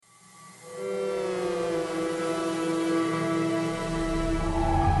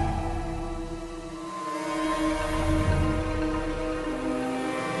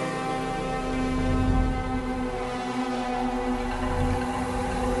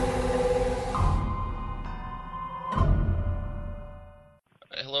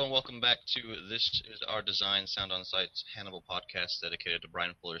welcome back to This Is Our Design Sound on Sight's Hannibal podcast dedicated to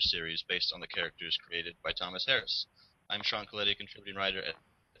Brian Fuller's series based on the characters created by Thomas Harris. I'm Sean Coletti, contributing writer at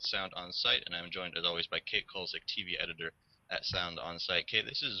Sound on Sight, and I'm joined as always by Kate Kulzick, TV editor at Sound on Sight. Kate,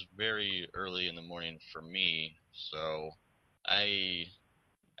 this is very early in the morning for me, so I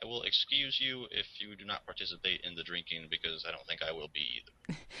will excuse you if you do not participate in the drinking because I don't think I will be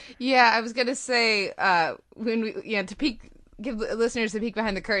either. Yeah, I was gonna say when we to give listeners a peek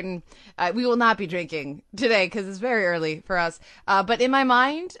behind the curtain, we will not be drinking today because it's very early for us. But in my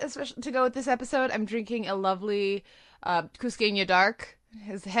mind, especially to go with this episode, I'm drinking a lovely Cusqueña Dark.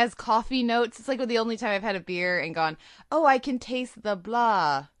 Has coffee notes. It's like the only time I've had a beer and gone, oh, I can taste the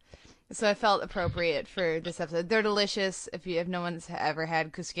blah. So I felt appropriate for this episode. They're delicious. If no one's ever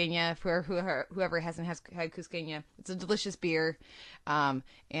had Cusqueña, for whoever hasn't had Cusqueña, it's a delicious beer. And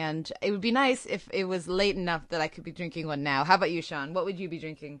it would be nice if it was late enough that I could be drinking one now. How about you, Sean? What would you be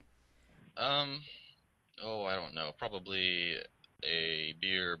drinking? Um, I don't know. Probably a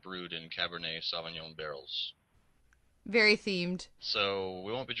beer brewed in Cabernet Sauvignon barrels. Very themed. So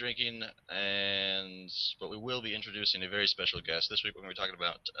we won't be drinking, but we will be introducing a very special guest. This week we're going to be talking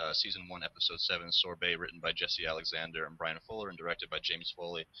about Season 1, Episode 7, Sorbet, written by Jesse Alexander and Brian Fuller and directed by James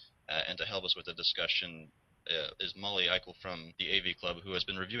Foley. And to help us with the discussion is Molly Eichel from the AV Club, who has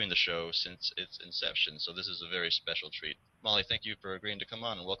been reviewing the show since its inception. So this is a very special treat. Molly, thank you for agreeing to come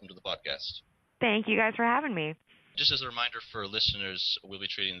on, and welcome to the podcast. Thank you guys for having me. Just as a reminder for listeners, we'll be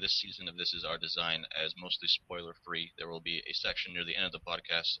treating this season of This Is Our Design as mostly spoiler-free. There will be a section near the end of the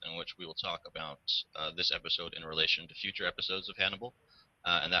podcast in which we will talk about this episode in relation to future episodes of Hannibal,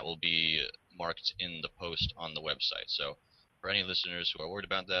 and that will be marked in the post on the website. So for any listeners who are worried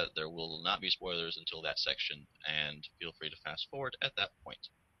about that, there will not be spoilers until that section, and feel free to fast forward at that point.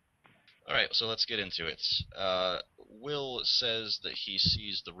 All right, so let's get into it. Will says that he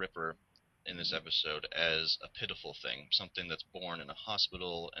sees the Ripper in this episode as a pitiful thing, something that's born in a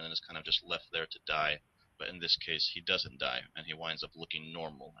hospital and is kind of just left there to die. But in this case, he doesn't die, and he winds up looking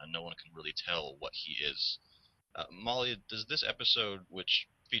normal, and no one can really tell what he is. Molly, does this episode, which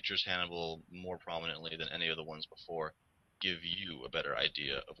features Hannibal more prominently than any of the ones before, give you a better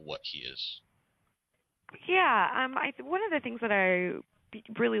idea of what he is? Yeah, one of the things that I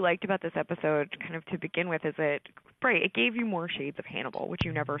really liked about this episode, kind of to begin with, is it gave you more shades of Hannibal, which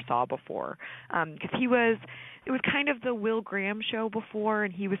you never saw before. Because it was kind of the Will Graham show before,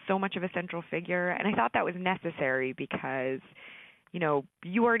 and he was so much of a central figure, and I thought that was necessary because,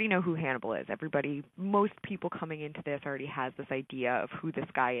 you already know who Hannibal is. Most people coming into this already has this idea of who this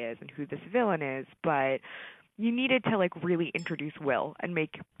guy is and who this villain is, but you needed to really introduce Will and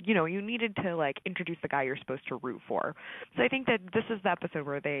you needed to introduce the guy you're supposed to root for. So I think that this is the episode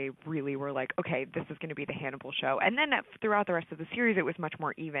where they really were like, okay, this is going to be the Hannibal show. And then throughout the rest of the series, it was much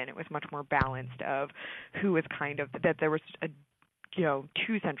more even. It was much more balanced of who was that there was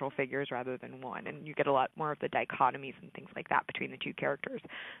two central figures rather than one. And you get a lot more of the dichotomies and things like that between the two characters.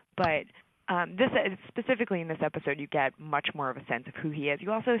 But specifically in this episode, you get much more of a sense of who he is.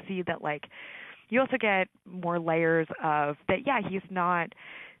 You also see that you also get more layers of that, yeah, he's not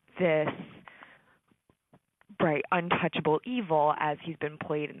this untouchable evil as he's been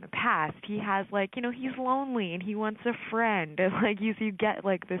played in the past. He has he's lonely and he wants a friend. And you get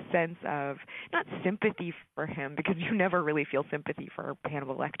this sense of not sympathy for him, because you never really feel sympathy for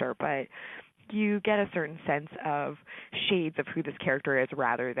Hannibal Lecter, but you get a certain sense of shades of who this character is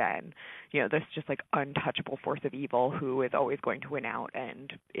rather than, this just untouchable force of evil who is always going to win out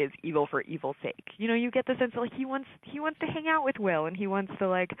and is evil for evil's sake. You get the sense that he wants to hang out with Will, and he wants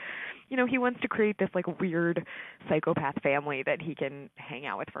to he wants to create this weird psychopath family that he can hang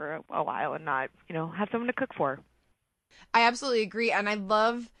out with for a while and not, have someone to cook for. I absolutely agree, and I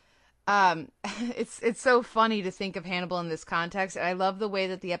love it's so funny to think of Hannibal in this context, and I love the way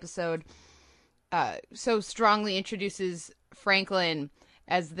that the episode so strongly introduces Franklin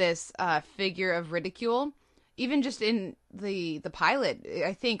as this figure of ridicule. Even just in the pilot,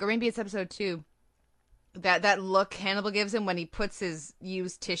 I think, or maybe it's episode 2, that look Hannibal gives him when he puts his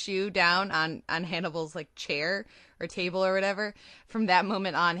used tissue down on Hannibal's chair or table or whatever. From that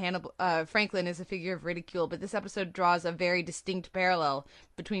moment on, Franklin is a figure of ridicule. But this episode draws a very distinct parallel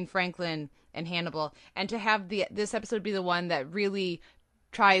between Franklin and Hannibal, and to have this episode be the one that really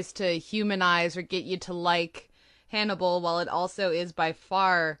tries to humanize or get you to like Hannibal, while it also is by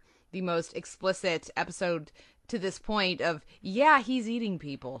far the most explicit episode to this point of, yeah, he's eating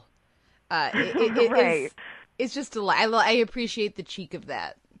people. Right. It's just I appreciate the cheek of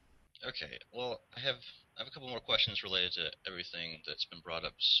that. Okay, well, I have a couple more questions related to everything that's been brought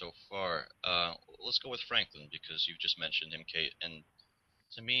up so far. Let's go with Franklin, because you've just mentioned him, Kate, and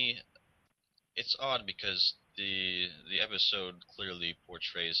To me, it's odd because the episode clearly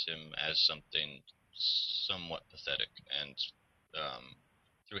portrays him as something somewhat pathetic, and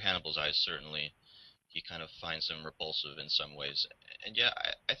through Hannibal's eyes, certainly, he kind of finds him repulsive in some ways. And yeah,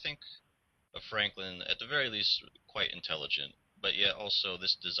 I think of Franklin, at the very least, quite intelligent, but yet also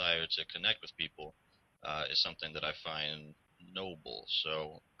this desire to connect with people is something that I find noble.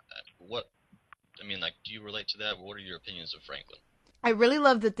 So, what, I mean, like, do you relate to that? What are your opinions of Franklin? I really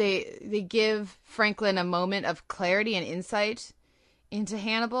love that they give Franklin a moment of clarity and insight into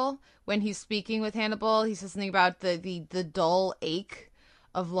Hannibal. When he's speaking with Hannibal, he says something about the dull ache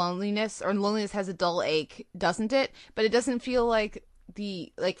of loneliness, or loneliness has a dull ache, doesn't it? But it doesn't feel like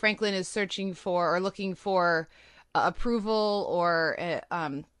Franklin is searching for or looking for approval, or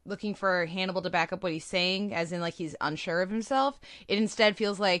looking for Hannibal to back up what he's saying, as in like he's unsure of himself. It instead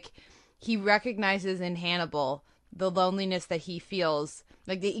feels like he recognizes in Hannibal the loneliness that he feels.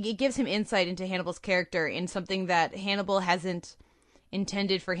 Like it gives him insight into Hannibal's character in something that Hannibal hasn't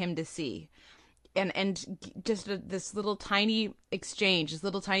intended for him to see. And just this little tiny exchange, this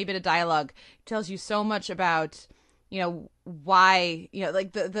little tiny bit of dialogue tells you so much about, why,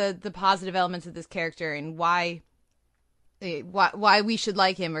 like the positive elements of this character, and why we should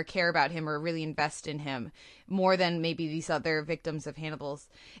like him or care about him or really invest in him more than maybe these other victims of Hannibal's.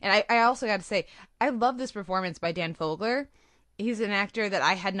 And I also got to say, I love this performance by Dan Fogler. He's an actor that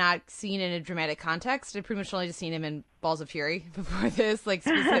I had not seen in a dramatic context. I pretty much only just seen him in Balls of Fury before this, like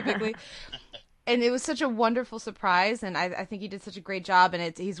specifically. And it was such a wonderful surprise, and I think he did such a great job.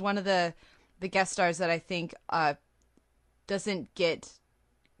 And he's one of the guest stars that I think doesn't get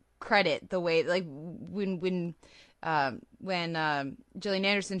credit the way, like when Gillian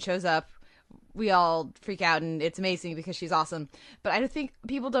Anderson shows up, we all freak out, and it's amazing because she's awesome. But I think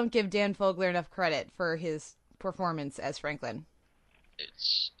people don't give Dan Fogler enough credit for his performance as Franklin.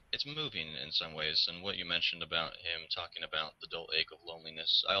 It's moving in some ways, and what you mentioned about him talking about the dull ache of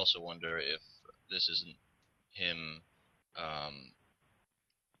loneliness, I also wonder if this isn't him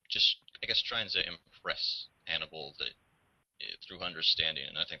just, I guess, trying to impress Hannibal through understanding,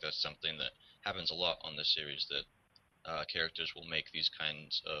 and I think that's something that happens a lot on this series, that characters will make these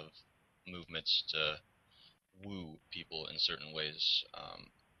kinds of movements to woo people in certain ways.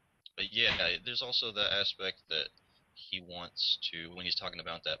 But yeah, there's also the aspect that he wants to, when he's talking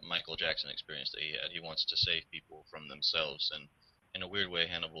about that Michael Jackson experience that he wants to save people from themselves, and in a weird way,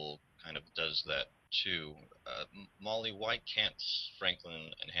 Hannibal kind of does that too. Molly, why can't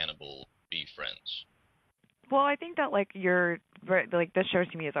Franklin and Hannibal be friends? Well, I think that this show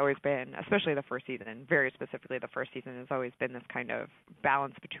to me has always been, especially the first season, very specifically the first season, has always been this kind of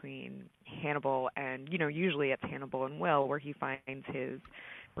balance between Hannibal and, usually it's Hannibal and Will, where he finds his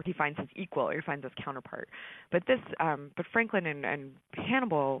equal, or he finds his counterpart. But but Franklin and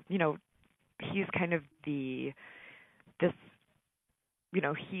Hannibal, he's kind of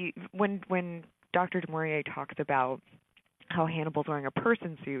when Dr. du Maurier talks about how Hannibal's wearing a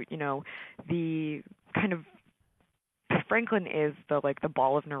person suit, the kind of Franklin is the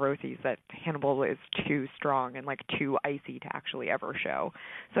ball of neuroses that Hannibal is too strong and too icy to actually ever show.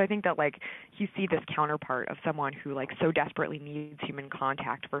 So I think that you see this counterpart of someone who so desperately needs human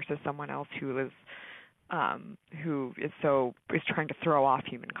contact versus someone else who is trying to throw off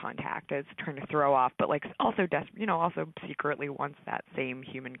human contact, but also secretly wants that same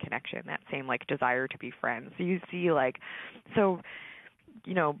human connection, that same desire to be friends. So you see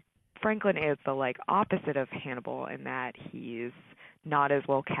Franklin is the opposite of Hannibal in that he's not as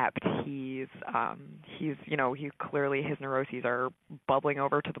well kept. He's clearly, his neuroses are bubbling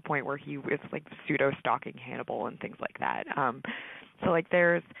over to the point where he is pseudo stalking Hannibal and things like that. So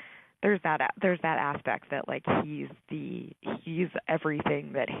there's that aspect that he's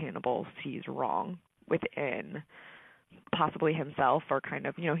everything that Hannibal sees wrong within possibly himself, or kind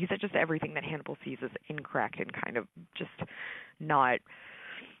of, he's just everything that Hannibal sees as incorrect and kind of just not,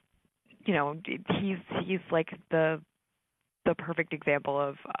 he's the perfect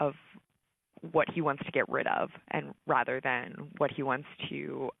example of what he wants to get rid of, and rather than what he wants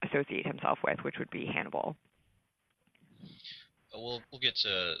to associate himself with, which would be Hannibal. We'll get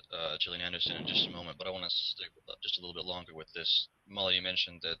to Gillian Anderson in just a moment, but I want to stick just a little bit longer with this. Molly, you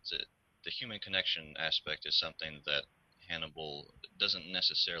mentioned that the human connection aspect is something that Hannibal doesn't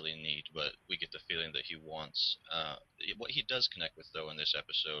necessarily need, but we get the feeling that he wants. What he does connect with, though, in this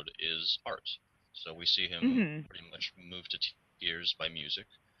episode is art. So we see him pretty much moved to tears by music.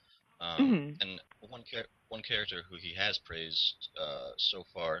 And one character who he has praised so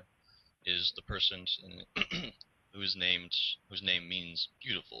far is the person whose name means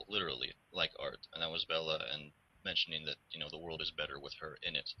beautiful, literally, like art, and that was Bella. And mentioning that the world is better with her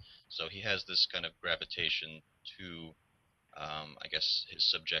in it. So he has this kind of gravitation to, I guess, his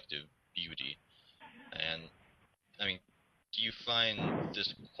subjective beauty. And I mean, do you find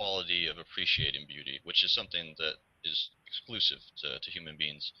this quality of appreciating beauty, which is something that is exclusive to human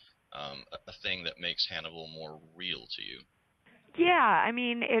beings, a thing that makes Hannibal more real to you? Yeah, I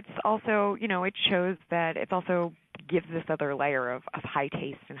mean, it's also, it shows that it's also gives this other layer of high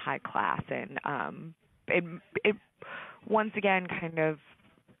taste and high class, and it once again kind of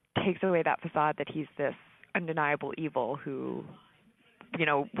takes away that facade that he's this undeniable evil who,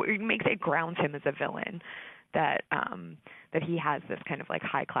 makes it grounds him as a villain, that that he has this kind of like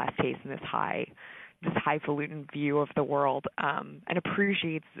high class taste and this highfalutin view of the world, and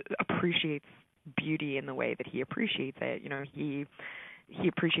appreciates beauty in the way that he appreciates it. He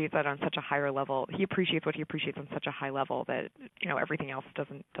appreciates that on such a higher level. He appreciates what he appreciates on such a high level that everything else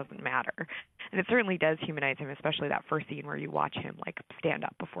doesn't matter. And it certainly does humanize him, especially that first scene where you watch him like stand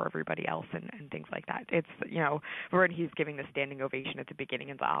up before everybody else and things like that. It's when he's giving the standing ovation at the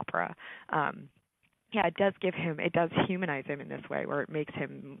beginning of the opera. Yeah, it does humanize him in this way, where it makes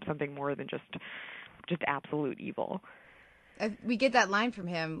him something more than just absolute evil. We get that line from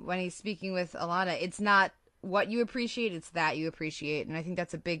him when he's speaking with Alana. It's not what you appreciate, it's that you appreciate. And I think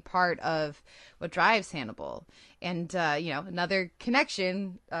that's a big part of what drives Hannibal. And, another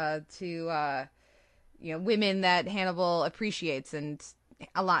connection to women that Hannibal appreciates. And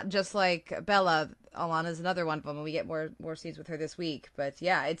a lot, just like Bella, Alana's another one of them. And we get more scenes with her this week. But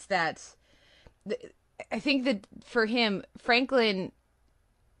yeah, it's that. I think that for him, Franklin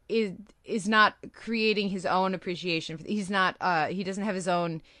is not creating his own appreciation. He's not. He doesn't have his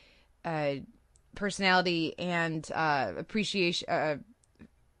own personality and appreciation.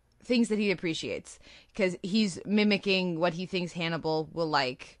 Things that he appreciates, because he's mimicking what he thinks Hannibal will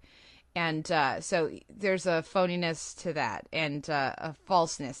like, and so there's a phoniness to that and a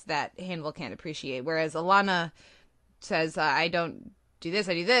falseness that Hannibal can't appreciate. Whereas Alana says, "I don't do this.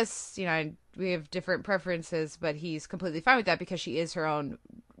 I do this." We have different preferences, but he's completely fine with that because she is her own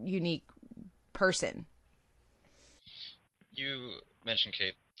unique person. You mentioned,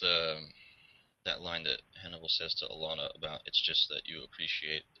 Kate, that line that Hannibal says to Alana about "it's just that you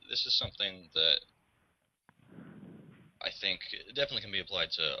appreciate." This is something that I think definitely can be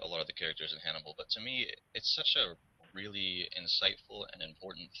applied to a lot of the characters in Hannibal, but to me, it's such a really insightful and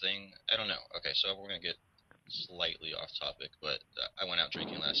important thing. I don't know. Okay, so we're going to get slightly off topic, but I went out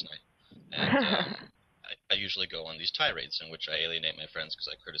drinking last night, and I usually go on these tirades in which I alienate my friends because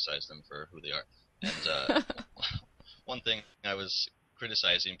I criticize them for who they are. And one thing I was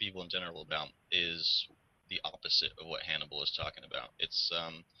criticizing people in general about is the opposite of what Hannibal is talking about. It's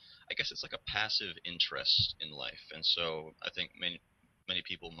I guess it's like a passive interest in life, and so I think many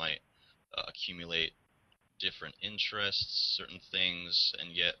people might accumulate different interests, certain things,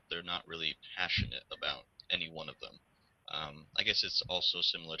 and yet they're not really passionate about any one of them. I guess it's also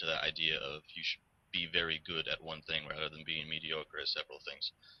similar to that idea of you should be very good at one thing rather than being mediocre at several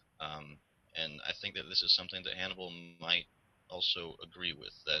things. And I think that this is something that Hannibal might also agree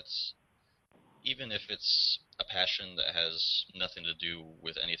with, that even if it's a passion that has nothing to do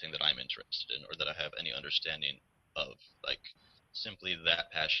with anything that I'm interested in or that I have any understanding of, like, simply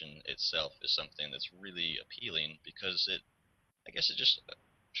that passion itself is something that's really appealing because I guess it just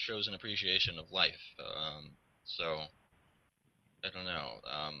shows an appreciation of life. So I don't know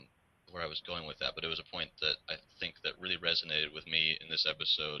where I was going with that, but it was a point that I think that really resonated with me in this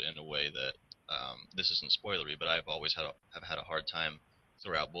episode in a way that this isn't spoilery, but I've always have had a hard time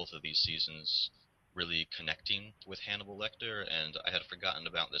throughout both of these seasons really connecting with Hannibal Lecter, and I had forgotten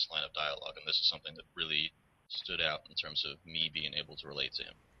about this line of dialogue, and this is something that really stood out in terms of me being able to relate to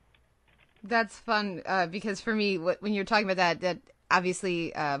him. That's fun because for me, when you're talking about that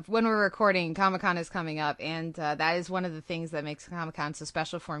obviously when we're recording, Comic-Con is coming up, and that is one of the things that makes Comic-Con so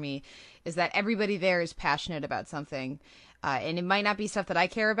special for me, is that everybody there is passionate about something. And it might not be stuff that I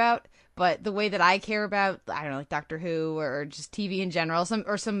care about, but the way that I care about, I don't know, like Doctor Who or just TV in general, some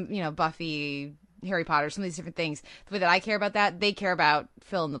Buffy, Harry Potter, some of these different things, the way that I care about that, they care about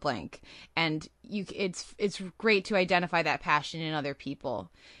fill in the blank. And it's great to identify that passion in other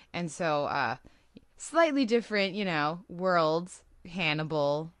people. And so slightly different, worlds,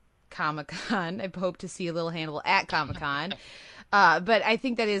 Hannibal, Comic-Con. I hope to see a little Hannibal at Comic-Con. But I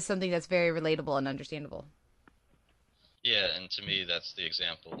think that is something that's very relatable and understandable. Yeah, and to me, that's the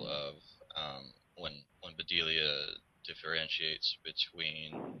example of when Bedelia differentiates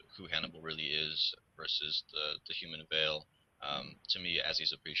between who Hannibal really is versus the human veil. To me, as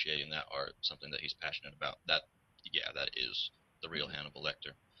he's appreciating that art, something that he's passionate about, that is the real Hannibal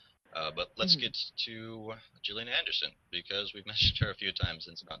Lecter. But let's get to Gillian Anderson, because we've mentioned her a few times,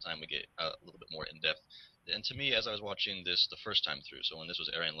 and it's about time we get a little bit more in-depth. And to me, as I was watching this the first time through, so when this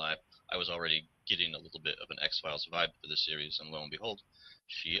was airing live, I was already getting a little bit of an X-Files vibe for the series, and lo and behold,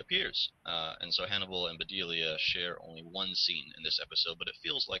 she appears. And so Hannibal and Bedelia share only one scene in this episode, but it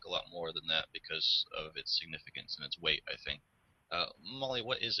feels like a lot more than that because of its significance and its weight, I think. Molly,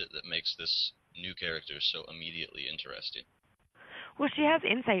 what is it that makes this new character so immediately interesting? Well, she has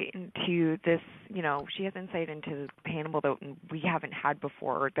insight into this, she has insight into Hannibal that we haven't had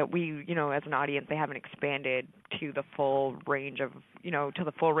before, that we, as an audience, they haven't expanded to the full range of, to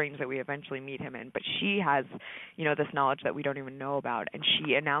the full range that we eventually meet him in. But she has, this knowledge that we don't even know about, and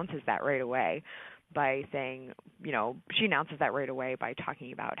she announces that right away by saying, she announces that right away by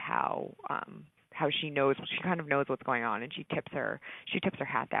talking about how she kind of knows what's going on, and she tips her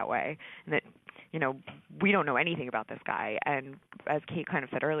hat that way, and that we don't know anything about this guy. And as Kate kind of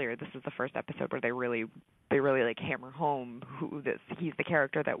said earlier, this is the first episode where they really like hammer home he's the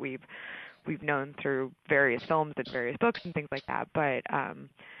character that we've known through various films and various books and things like that. But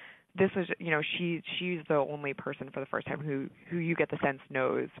this was, she's the only person for the first time who you get the sense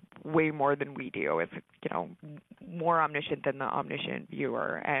knows way more than we do. It's, more omniscient than the omniscient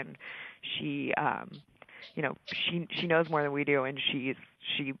viewer, and she she knows more than we do, and she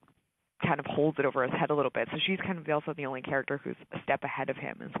kind of holds it over his head a little bit. So she's kind of also the only character who's a step ahead of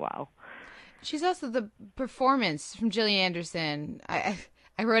him as well. She's also the performance from Gillian Anderson.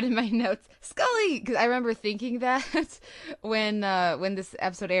 I wrote in my notes, Scully, because I remember thinking that when this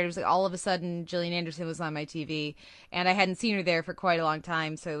episode aired, it was like all of a sudden Gillian Anderson was on my TV, and I hadn't seen her there for quite a long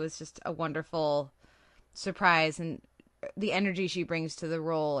time, so it was just a wonderful surprise, and the energy she brings to the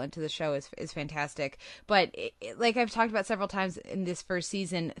role and to the show is fantastic. But like I've talked about several times in this first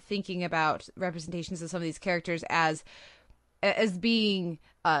season, thinking about representations of some of these characters as being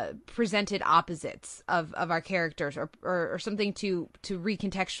presented opposites of our characters, or something to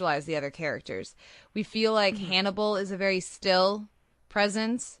recontextualize the other characters. We feel like Hannibal is a very still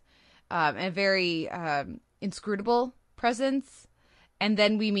presence, and a very inscrutable presence, and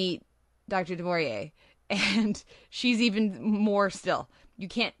then we meet Dr. Du Maurier, and she's even more still. You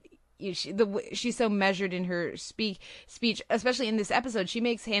can't. She's so measured in her speech, especially in this episode. She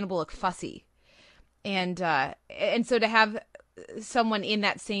makes Hannibal look fussy, and so to have someone in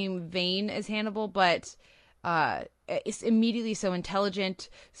that same vein as Hannibal, but is immediately so intelligent,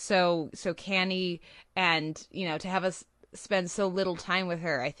 so canny, and to have us spend so little time with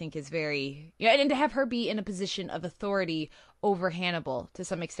her, I think is very, and to have her be in a position of authority over Hannibal to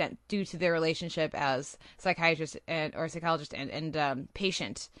some extent due to their relationship as psychiatrist or psychologist and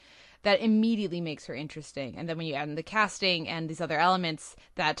patient, that immediately makes her interesting. And then when you add in the casting and these other elements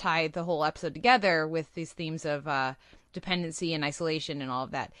that tie the whole episode together with these themes of dependency and isolation and all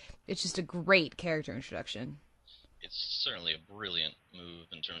of that, it's just a great character introduction. It's certainly a brilliant move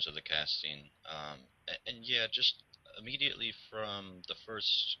in terms of the casting. And yeah, just immediately from the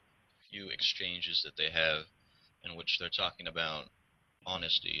first few exchanges that they have, in which they're talking about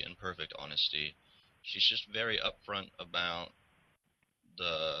honesty and perfect honesty, she's just very upfront about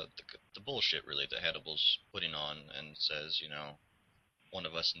the bullshit, really, that Hannibal's putting on, and says, one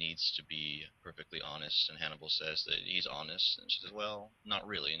of us needs to be perfectly honest, and Hannibal says that he's honest, and she says, well, not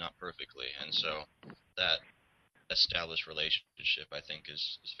really, not perfectly. And so that established relationship, I think,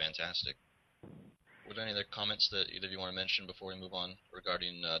 is fantastic. Were there any other comments that either of you want to mention before we move on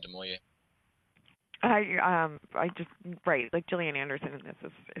regarding Du Maurier? Like Gillian Anderson in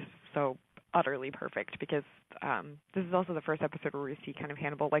this is so utterly perfect, because this is also the first episode where we see kind of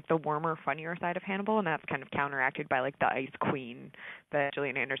Hannibal, like the warmer, funnier side of Hannibal, and that's kind of counteracted by like the ice queen that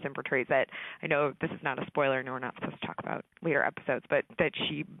Gillian Anderson portrays. That, I know this is not a spoiler, no, we're not supposed to talk about later episodes, but that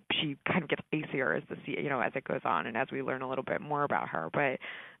she kind of gets icier as as it goes on and as we learn a little bit more about her. But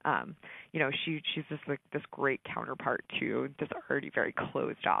she's just like this great counterpart to this already very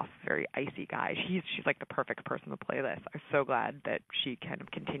closed off, very icy guy. She's like the perfect person to play this. I'm so glad that she kind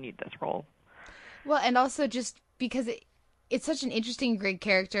of continued this role. Well, and also just because it's such an interesting, great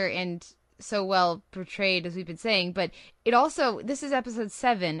character and so well portrayed, as we've been saying, but it also, this is episode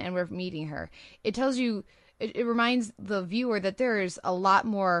 7 and we're meeting her. It tells you, it reminds the viewer that there is a lot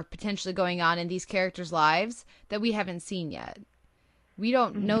more potentially going on in these characters' lives that we haven't seen yet. We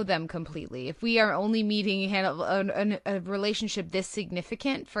don't know them completely. If we are only meeting Hannibal, a relationship this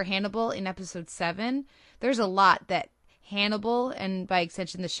significant for Hannibal in episode 7, there's a lot that Hannibal, and by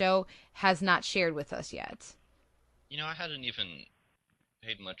extension the show, has not shared with us yet. I hadn't even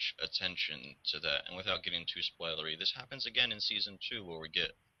paid much attention to that, and without getting too spoilery, this happens again in season 2, where we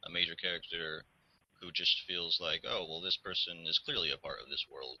get a major character who just feels like, oh, well, this person is clearly a part of this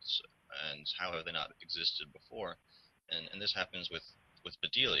world, and how have they not existed before? And this happens with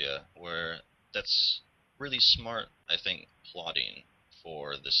Bedelia, where that's really smart, I think, plotting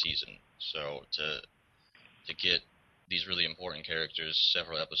for the season. So to get these really important characters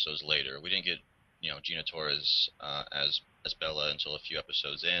several episodes later, we didn't get Gina Torres as Bella until a few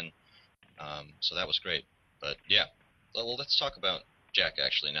episodes in, so that was great. But yeah, well, let's talk about Jack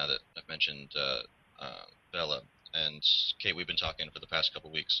actually. Now that I've mentioned Bella and Kate, we've been talking for the past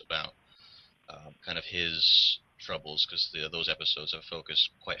couple weeks about kind of his troubles, because those episodes have focused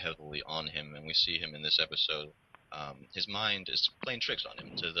quite heavily on him, and we see him in this episode. His mind is playing tricks on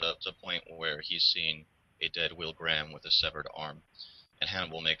him to the point where he's seeing a dead Will Graham with a severed arm, and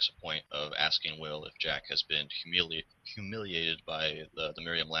Hannibal makes a point of asking Will if Jack has been humiliated by the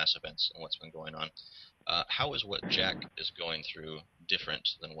Miriam Lass events and what's been going on. How is what Jack is going through different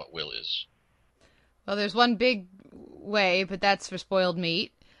than what Will is? Well, there's one big way, but that's for spoiled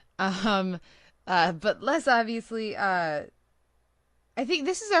meat. But less obviously, I think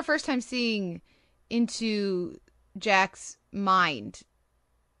this is our first time seeing into Jack's mind,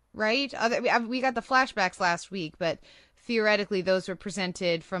 right? We got the flashbacks last week, but theoretically those were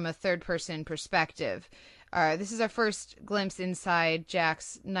presented from a third-person perspective. This is our first glimpse inside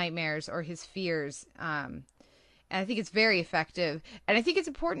Jack's nightmares or his fears, and I think it's very effective. And I think it's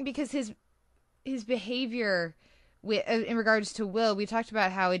important because his behavior in regards to Will, we talked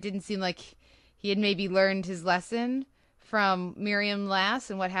about how it didn't seem like he had maybe learned his lesson from Miriam Lass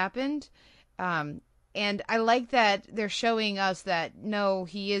and what happened. And I like that they're showing us that, no,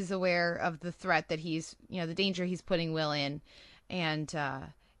 he is aware of the threat that he's, the danger he's putting Will in, and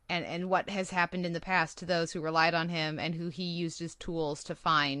what has happened in the past to those who relied on him and who he used as tools to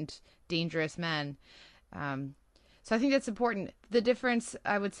find dangerous men. So I think that's important. The difference,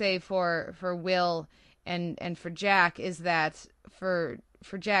 I would say, for Will and for Jack is that for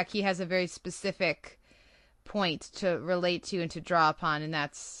Jack, he has a very specific point to relate to and to draw upon, and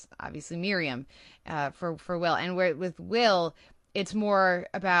that's obviously Miriam for Will. And with Will, it's more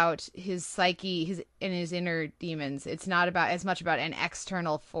about his psyche, his inner demons. It's not as much about an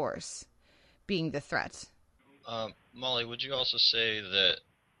external force being the threat. Molly, would you also say that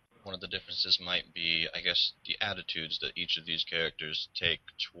one of the differences might be, I guess, the attitudes that each of these characters take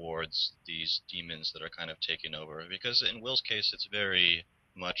towards these demons that are kind of taking over? Because in Will's case, it's very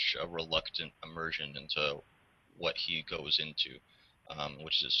much a reluctant immersion into what he goes into,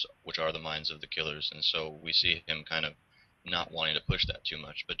 which are the minds of the killers, and so we see him kind of not wanting to push that too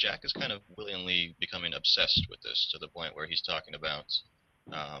much. But Jack is kind of willingly becoming obsessed with this, to the point where he's talking about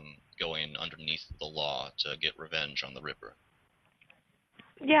going underneath the law to get revenge on the Ripper.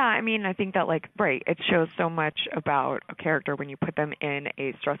 Yeah, I mean, I think that, it shows so much about a character when you put them in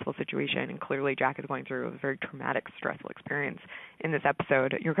a stressful situation, and clearly Jack is going through a very traumatic, stressful experience in this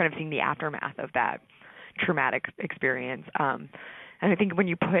episode. You're kind of seeing the aftermath of that traumatic experience. And I think when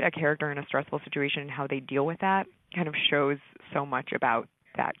you put a character in a stressful situation, how they deal with that kind of shows so much about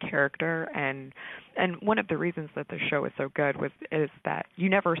that character. And one of the reasons that the show is so good is that you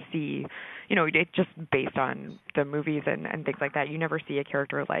never see, it just based on the movies and things like that, you never see a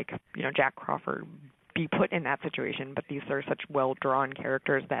character like, Jack Crawford be put in that situation, but these are such well-drawn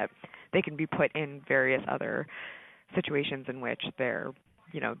characters that they can be put in various other situations in which they're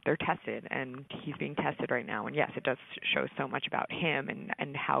tested, and he's being tested right now. And yes, it does show so much about him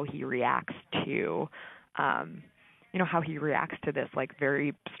and how he reacts to, how he reacts to this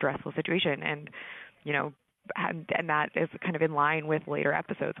very stressful situation. And, and that is kind of in line with later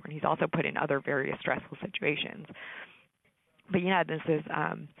episodes when he's also put in other various stressful situations. But yeah, this is,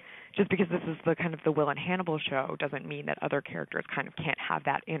 just because this is the kind of the Will and Hannibal show doesn't mean that other characters kind of can't have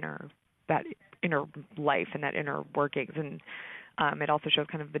that inner life and that inner workings. And it also shows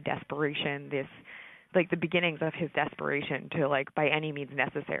kind of the desperation, the beginnings of his desperation to by any means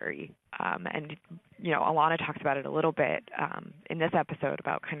necessary. And Alana talks about it a little bit in this episode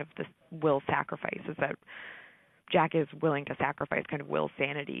about kind of this Will sacrifice, is that Jack is willing to sacrifice kind of Will's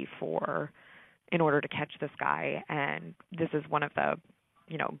sanity in order to catch this guy. And this is one of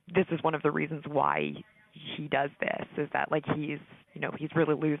the reasons why he does this, is that he's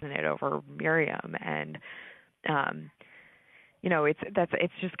really losing it over Miriam. And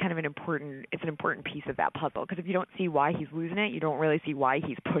it's just kind of an important piece of that puzzle, because if you don't see why he's losing it, you don't really see why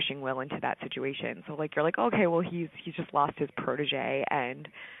he's pushing Will into that situation. So you're okay, well, he's just lost his protege, and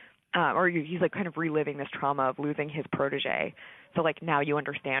or he's kind of reliving this trauma of losing his protege. So now you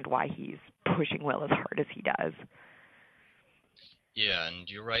understand why he's pushing Will as hard as he does. Yeah, and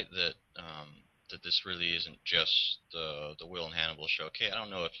you're right that that this really isn't just the Will and Hannibal show. Kate, I don't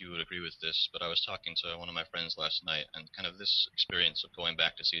know if you would agree with this, but I was talking to one of my friends last night, and kind of this experience of going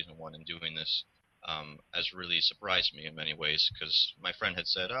back to season 1 and doing this has really surprised me in many ways, because my friend had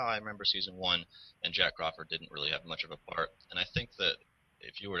said, I remember season 1, and Jack Crawford didn't really have much of a part. And I think that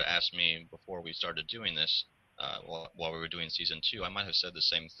if you were to ask me before we started doing this, while we were doing season 2, I might have said the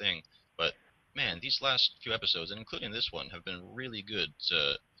same thing. But man, these last few episodes, and including this one, have been really good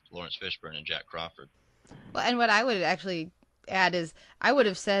to Lawrence Fishburne and Jack Crawford. Well, and what I would actually add is I would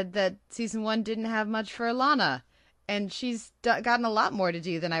have said that season 1 didn't have much for Alana, and she's gotten a lot more to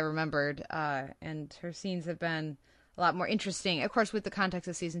do than I remembered, and her scenes have been a lot more interesting. Of course, with the context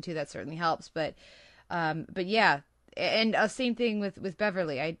of season 2, that certainly helps, but yeah, and same thing with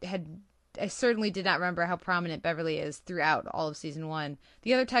Beverly. I certainly did not remember how prominent Beverly is throughout all of season 1.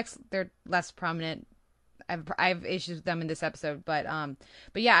 The other texts, they're less prominent. I have issues with them in this episode, but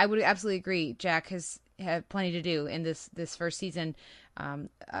yeah, I would absolutely agree. Jack has had plenty to do in this first season,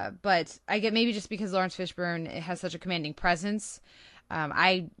 but I get maybe just because Lawrence Fishburne has such a commanding presence,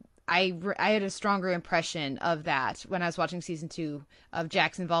 I had a stronger impression of that when I was watching season 2 of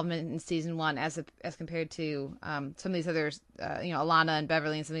Jack's involvement in season 1 as compared to some of these others, Alana and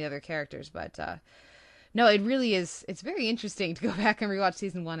Beverly and some of the other characters. But no, it really is. It's very interesting to go back and rewatch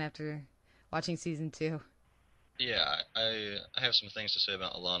season 1 after watching season 2. Yeah, I have some things to say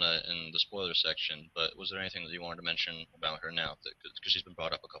about Alana in the spoiler section, but was there anything that you wanted to mention about her now? Because she's been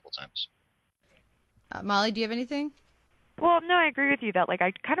brought up a couple times. Molly, do you have anything? Well, no, I agree with you that, I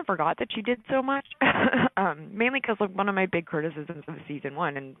kind of forgot that she did so much, mainly because, one of my big criticisms of season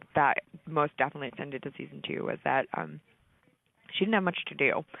 1, and that most definitely extended to season 2, was that she didn't have much to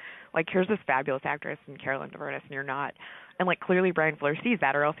do. Here's this fabulous actress in Carolyn DeVerness, and you're not. And, clearly Brian Fuller sees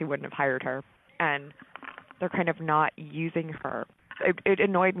that, or else he wouldn't have hired her. And they're kind of not using her. It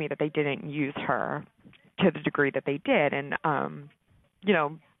annoyed me that they didn't use her to the degree that they did. And,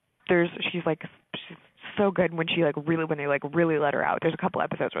 she's so good when she when they really let her out. There's a couple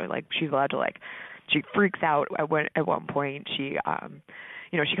episodes where she's allowed to she freaks out at one point. She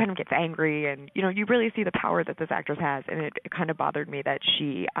she kind of gets angry, and you really see the power that this actress has. And it kind of bothered me that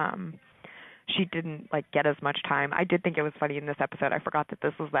she didn't get as much time. I did think it was funny in this episode. I forgot that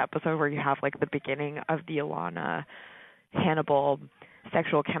this was the episode where you have the beginning of the Alana Hannibal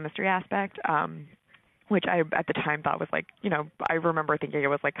sexual chemistry aspect, which I at the time thought was I remember thinking it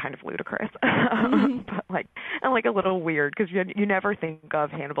was kind of ludicrous, but and a little weird, because you never think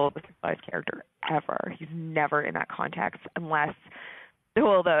of Hannibal as a sexualized character ever. He's never in that context unless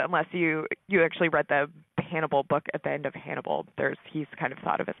you actually read the Hannibal book at the end of Hannibal. He's kind of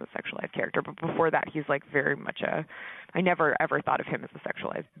thought of as a sexualized character, but before that he's very much I never ever thought of him as a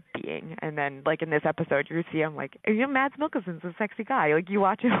sexualized being. And then in this episode you see him Mads Mikkelsen's a sexy guy. You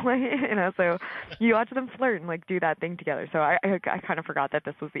watch him so you watch them flirt and do that thing together. So I kind of forgot that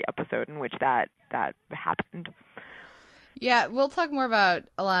this was the episode in which that happened. Yeah, we'll talk more about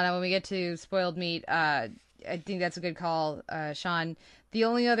Alana when we get to Spoiled Meat. I think that's a good call, Sean. The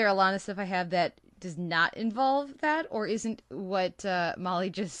only other Alana stuff I have that does not involve that or isn't what Molly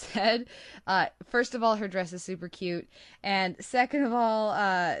just said. First of all, her dress is super cute, and second of all,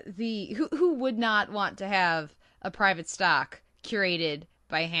 who would not want to have a private stock curated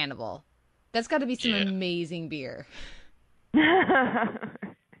by Hannibal? That's got to be some amazing beer.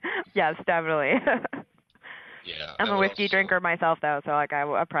 Yes, definitely. Yeah, I'm a whiskey drinker myself, though, so I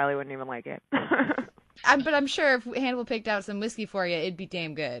probably wouldn't even like it. But I'm sure if Hannibal picked out some whiskey for you, it'd be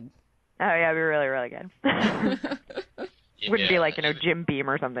damn good. Oh yeah, it'd be really, really good. Wouldn't be Jim Beam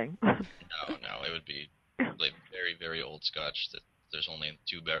or something. No, it would be very, very old Scotch that there's only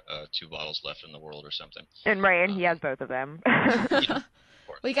two bottles left in the world or something. And and he has both of them. Well,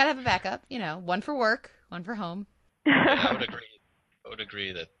 you gotta have a backup, one for work, one for home. Yeah, I would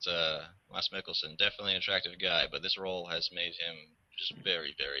agree that Mads Mikkelsen, definitely an attractive guy, but this role has made him just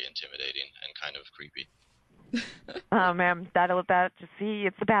very, very intimidating and kind of creepy. Oh man,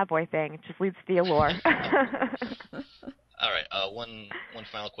 it's the bad boy thing. It just leads to the allure. All right, one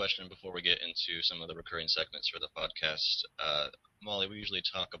final question before we get into some of the recurring segments for the podcast. Molly, we usually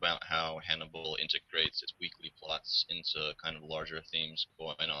talk about how Hannibal integrates its weekly plots into kind of larger themes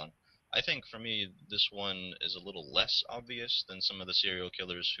going on. I think for me, this one is a little less obvious than some of the serial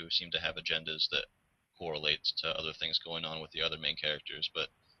killers who seem to have agendas that correlate to other things going on with the other main characters. But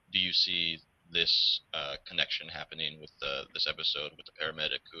do you see this connection happening with this episode with the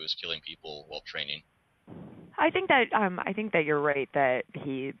paramedic who is killing people while training? I think that you're right, that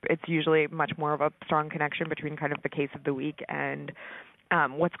it's usually much more of a strong connection between kind of the case of the week and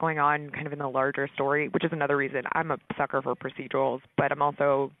what's going on kind of in the larger story, which is another reason I'm a sucker for procedurals, but I'm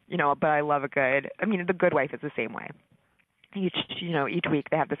also, but I love The Good Wife is the same way. Each week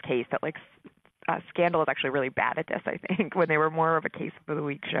they have this case that Scandal is actually really bad at this, I think, when they were more of a case of the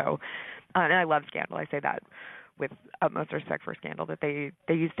week show. And I love Scandal. I say that with utmost respect for Scandal, that they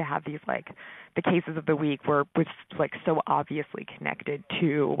used to have these the cases of the week was so obviously connected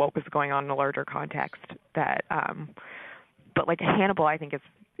to what was going on in a larger context that but Hannibal, I think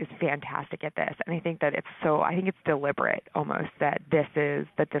is fantastic at this, and I think that it's deliberate almost that this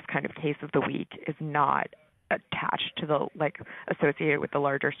kind of case of the week is not attached to the associated with the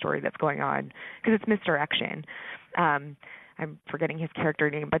larger story that's going on, because it's misdirection. I'm forgetting his character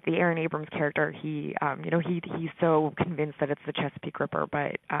name, but the Aaron Abrams character, he's so convinced that it's the Chesapeake Ripper,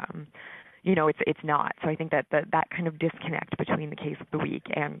 but it's not. So I think that kind of disconnect between the case of the week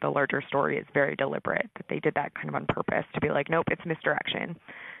and the larger story is very deliberate, that they did that kind of on purpose to be nope, it's misdirection.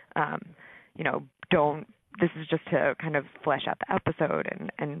 This is just to kind of flesh out the episode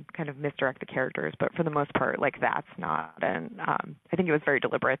and kind of misdirect the characters. But for the most part, that's not. And I think it was very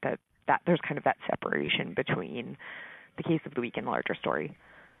deliberate that there's kind of that separation between the case of the week and the larger story.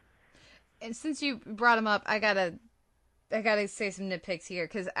 And since you brought him up, I gotta say some nitpicks here,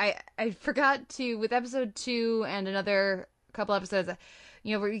 because I forgot to, with episode 2 and another couple episodes,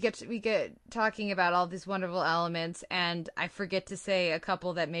 where we get talking about all these wonderful elements, and I forget to say a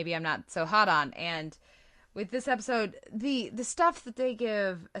couple that maybe I'm not so hot on. And with this episode, the stuff that they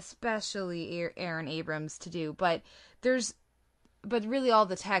give, especially Aaron Abrams to do, but really all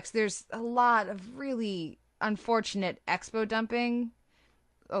the text, there's a lot of really unfortunate expo dumping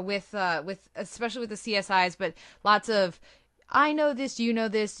with especially with the CSIs, but lots of, I know this, I know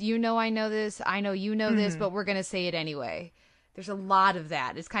this, I know you know this, but we're going to say it anyway. There's a lot of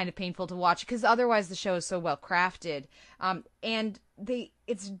that. It's kind of painful to watch, because otherwise the show is so well crafted. And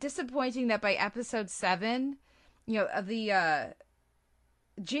it's disappointing that by episode 7,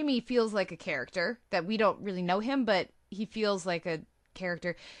 Jimmy feels like a character, that we don't really know him, but he feels like a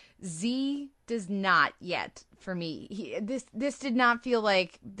character. Z does not yet for me. This did not feel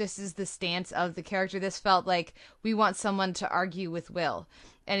like this is the stance of the character. This felt like we want someone to argue with Will,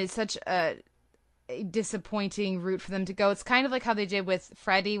 and it's such a disappointing route for them to go. It's kind of like how they did with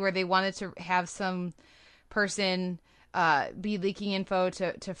Freddy, where they wanted to have some person be leaking info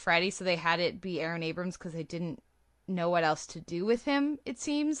to Freddy, so they had it be Aaron Abrams because they didn't know what else to do with him, it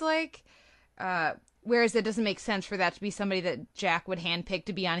seems like. Whereas it doesn't make sense for that to be somebody that Jack would handpick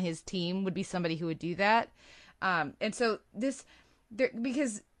to be on his team, would be somebody who would do that. And so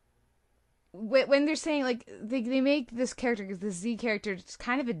because when they're saying, they make this character, the Z character, just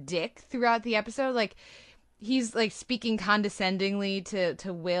kind of a dick throughout the episode. He's speaking condescendingly to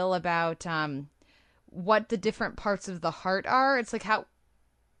Will about what the different parts of the heart are. It's how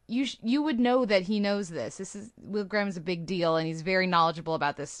you would know that he knows this. Will Graham is a big deal, and he's very knowledgeable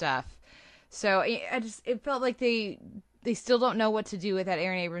about this stuff. So it felt like they still don't know what to do with that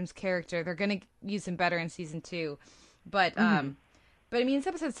Aaron Abrams character. They're going to use him better in season 2. But it's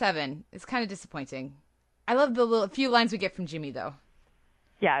episode 7. It's kind of disappointing. I love the few lines we get from Jimmy, though.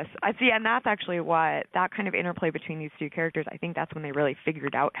 Yes, I see, and that's actually what that kind of interplay between these two characters, I think that's when they really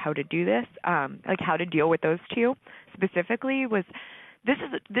figured out how to do this, how to deal with those two specifically.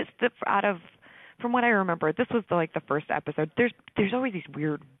 From what I remember, this was the first episode. There's always these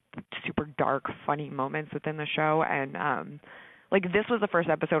weird, super dark, funny moments within the show, and this was the first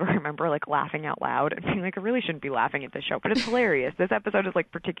episode I remember laughing out loud and being I really shouldn't be laughing at this show, but it's hilarious. This episode is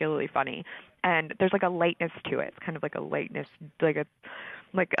particularly funny, and there's a lightness to it. It's kind of a lightness, a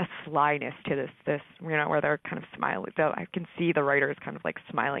slyness to this, where they're kind of smiling. So I can see the writers kind of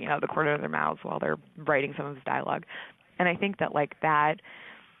smiling out of the corner of their mouths while they're writing some of this dialogue, and I think that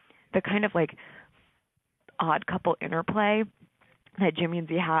the kind of odd couple interplay that Jimmy and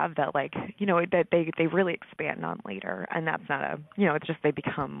Z have that that they really expand on later, and that's not it's just they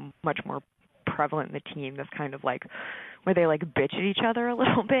become much more prevalent in the team, this kind of where they bitch at each other a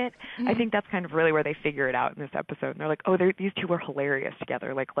little bit. Mm-hmm. I think that's kind of really where they figure it out in this episode, and they're these two are hilarious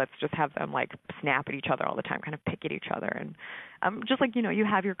together, let's just have them snap at each other all the time, kind of pick at each other, and just you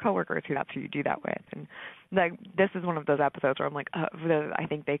have your coworkers that's who you do that with, and this is one of those episodes where I'm I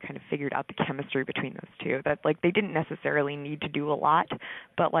think they kind of figured out the chemistry between those two, that they didn't necessarily need to do a lot,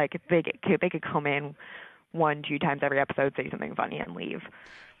 but they could come in 1-2 times every episode, say something funny, and leave.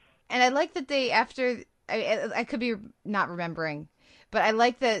 And I like that I could be not remembering, but I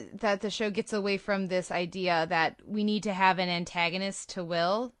like that the show gets away from this idea that we need to have an antagonist to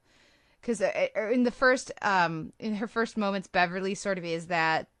Will, because in her first moments, Beverly sort of is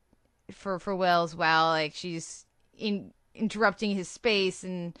that for Will as well. She's interrupting his space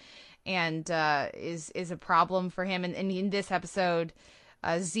and is a problem for him. And in this episode,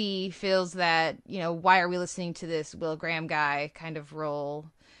 Z feels that, why are we listening to this Will Graham guy kind of role,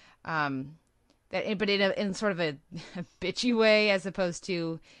 but in sort of a bitchy way as opposed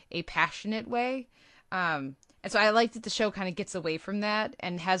to a passionate way. And so I like that the show kind of gets away from that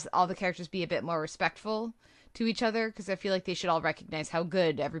and has all the characters be a bit more respectful to each other, because I feel like they should all recognize how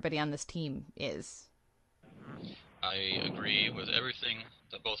good everybody on this team is. I agree with everything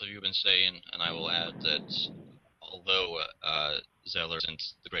that both of you have been saying, and I will add that although Zeller isn't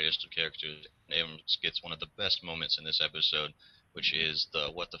the greatest of characters, Abrams gets one of the best moments in this episode, which is the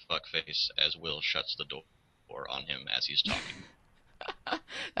what the fuck face as Will shuts the door on him as he's talking.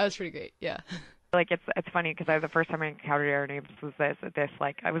 That was pretty great, yeah. Like, it's funny because the first time I encountered Aaron Abrams was this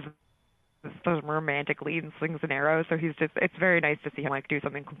like, I was those romantic lead in Slings and Arrows, so it's very nice to see him like do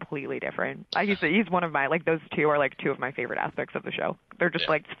something completely different. He's one of my, like, those two are like two of my favorite aspects of the show. They're just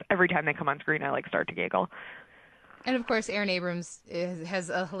like, every time they come on screen I like start to giggle. And of course Aaron Abrams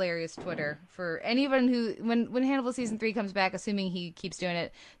has a hilarious Twitter for anyone who, when Hannibal season 3 comes back, assuming he keeps doing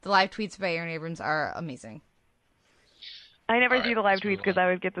it, the live tweets by Aaron Abrams are amazing. I never see the live tweets because I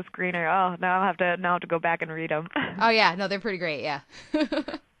always get the screener. Oh, now I have to go back and read them. Oh yeah, no, they're pretty great, yeah.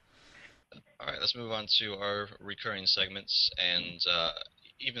 All right, let's move on to our recurring segments, and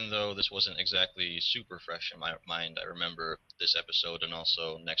even though this wasn't exactly super fresh in my mind, I remember this episode and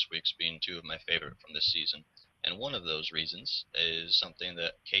also next week's being two of my favorite from this season. And one of those reasons is something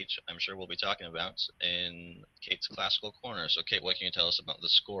that Kate, I'm sure, will be talking about in Kate's Classical Corner. So, Kate, what can you tell us about the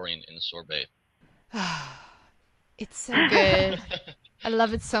scoring in Sorbet? It's so good. I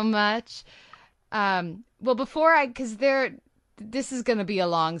love it so much. Well, this is going to be a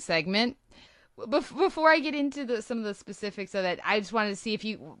long segment. Before I get into some of the specifics of it, I just wanted to see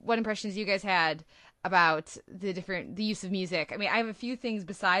what impressions you guys had about the use of music. I mean, I have a few things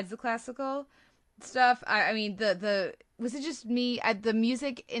besides the classical stuff. I mean, was it just me? The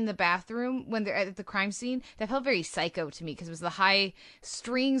music in the bathroom when they're at the crime scene, that felt very Psycho to me because it was the high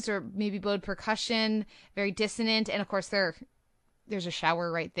strings or maybe bowed percussion, very dissonant, and of course there's a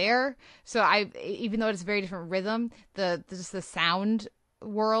shower right there. So even though it's a very different rhythm, just the sound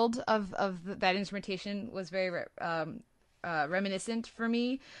world of that instrumentation was very reminiscent for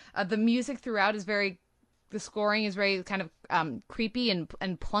me. The music throughout is the scoring is very kind of creepy and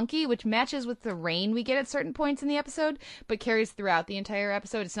plunky, which matches with the rain we get at certain points in the episode, but carries throughout the entire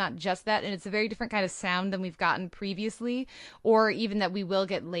episode. It's not just that, and it's a very different kind of sound than we've gotten previously, or even that we will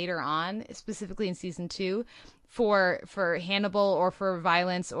get later on, specifically in season 2, for Hannibal or for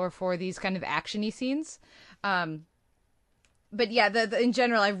violence or for these kind of actiony scenes. But yeah, in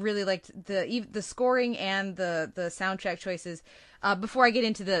general, I really liked the scoring and the soundtrack choices. Before I get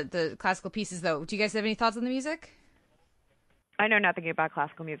into the classical pieces, though, do you guys have any thoughts on the music? I know nothing about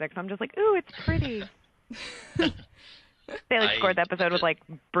classical music, so I'm just like, ooh, it's pretty. They scored the episode with like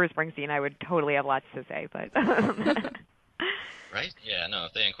Bruce Springsteen. I would totally have lots to say, but. Right? Yeah, no.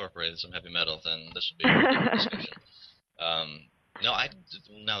 If they incorporated some heavy metal, then this would be a good discussion. No,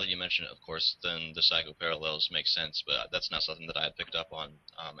 now that you mention it, of course, then the Psycho parallels make sense, but that's not something that I had picked up on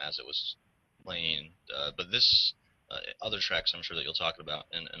as it was playing. But this, other tracks I'm sure that you'll talk about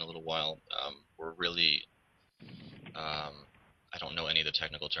in a little while, were really, I don't know any of the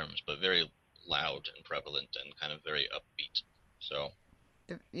technical terms, but very loud and prevalent and kind of very upbeat. So.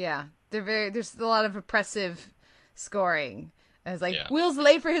 Yeah. There's a lot of oppressive scoring. And it's like, yeah. Will's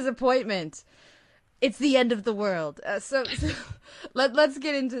late for his appointment. It's the end of the world. So let's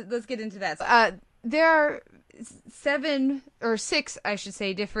get into that. There are 7 or 6, I should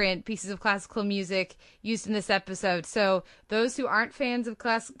say, different pieces of classical music used in this episode. So those who aren't fans of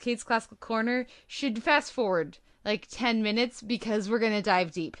Kate's Classical Corner should fast forward like 10 minutes because we're gonna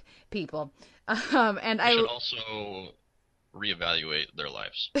dive deep, people. And I should also reevaluate their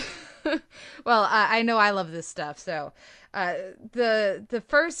lives. Well, I know I love this stuff. So the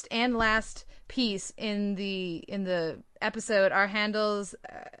first and last piece in the episode are Handel's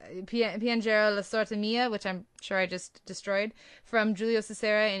Piangere la sorte mia, which I'm sure I just destroyed, from Giulio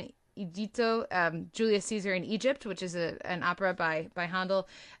Cesare and Edito, Julius Caesar in Egypt, which is an opera by Handel.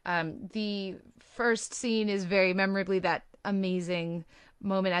 The first scene is very memorably that amazing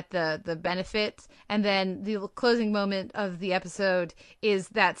moment at the benefit, and then the closing moment of the episode is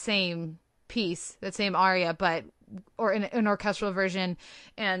that same piece, that same aria, but or in an orchestral version.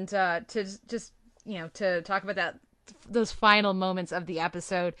 And to talk about those final moments of the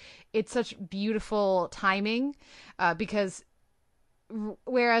episode, it's such beautiful timing, because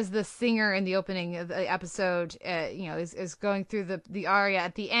whereas the singer in the opening of the episode is going through the aria,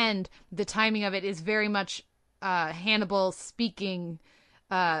 at the end the timing of it is very much Hannibal speaking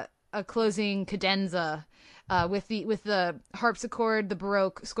a closing cadenza. With the harpsichord, the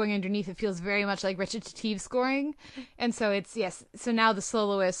Baroque scoring underneath, it feels very much like recitative scoring, and so it's So now the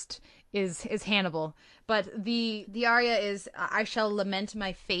soloist is Hannibal, but the aria is "I shall lament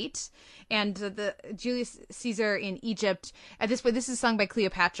my fate," and the Julius Caesar in Egypt. At this point, this is sung by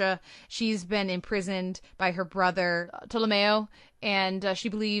Cleopatra. She's been imprisoned by her brother Ptolemy, and she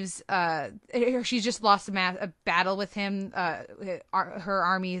believes she's just lost a battle with him. Her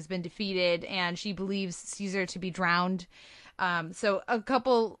army has been defeated, and she believes Caesar to be drowned. So a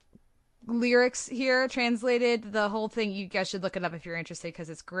couple lyrics here translated. The whole thing, you guys should look it up if you're interested, because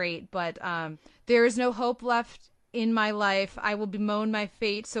it's great. But there is no hope left in my life. I will bemoan my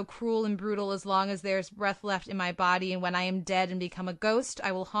fate, so cruel and brutal, as long as there's breath left in my body. And when I am dead and become a ghost,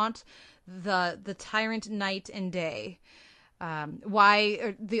 I will haunt the tyrant night and day.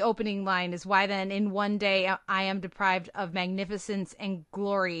 The opening line is, "Why then in one day I am deprived of magnificence and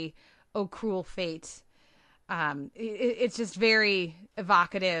glory, O cruel fate." It's just very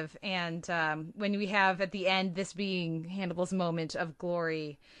evocative, and when we have at the end this being Hannibal's moment of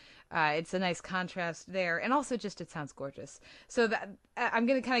glory, it's a nice contrast there, and also just it sounds gorgeous. So that I'm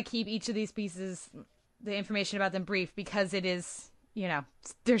going to kind of keep each of these pieces, the information about them, brief, because it is,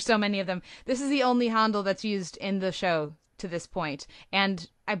 there's so many of them. This is the only Handel that's used in the show to this point, and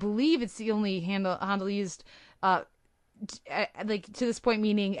I believe it's the only Handel used to this point,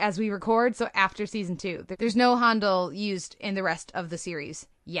 meaning as we record, so after season 2. There's no Handel used in the rest of the series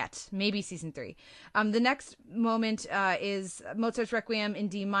yet, maybe season 3. The next moment is Mozart's Requiem in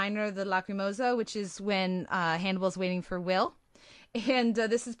D minor, the Lacrimosa, which is when Hannibal's waiting for Will. And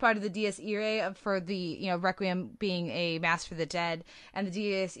this is part of the Dies Irae for the, Requiem being a Mass for the Dead, and the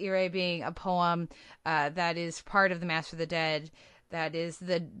Dies Irae being a poem that is part of the Mass for the Dead, that is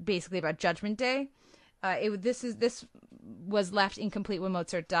basically about Judgment Day. This was left incomplete when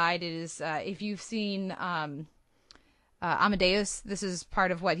Mozart died. It is, if you've seen Amadeus, this is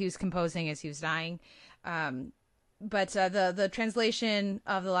part of what he was composing as he was dying. But the translation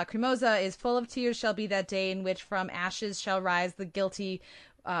of the Lacrimosa is, "Full of tears shall be that day in which from ashes shall rise the guilty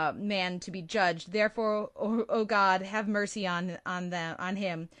man to be judged. Therefore, O God, have mercy on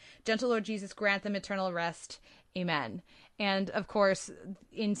him. Gentle Lord Jesus, grant them eternal rest. Amen." And of course,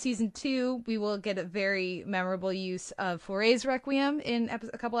 in season 2, we will get a very memorable use of Fauré's Requiem in a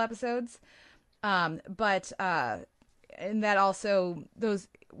couple episodes. And that also,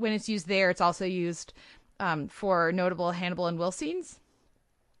 when it's used there, it's also used for notable Hannibal and Will scenes.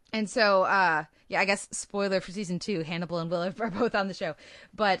 And so, I guess spoiler for season 2, Hannibal and Will are both on the show.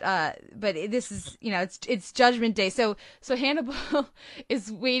 But this is, it's Judgment Day. So Hannibal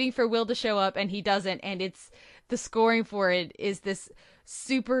is waiting for Will to show up, and he doesn't, and the scoring for it is this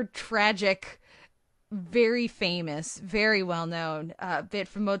super tragic, very famous, very well-known bit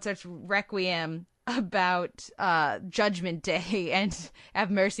from Mozart's Requiem about Judgment Day and have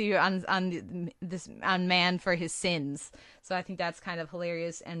mercy on man for his sins. So I think that's kind of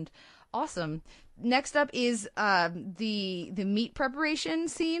hilarious and awesome. Next up is the meat preparation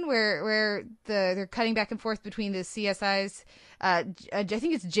scene where they're cutting back and forth between the CSIs. I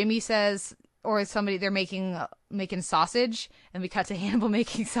think it's Jimmy says, or somebody, they're making sausage, and we cut to Hannibal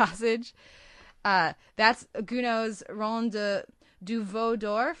making sausage. That's Gounod's Rond du Veau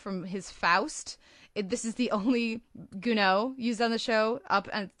d'Or from his Faust. This is the only Gounod used on the show up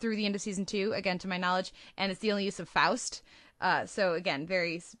and through the end of season 2, again, to my knowledge, and it's the only use of Faust. So again,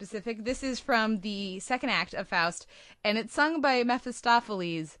 very specific. This is from the second act of Faust, and it's sung by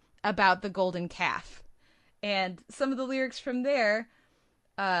Mephistopheles about the golden calf. And some of the lyrics from there: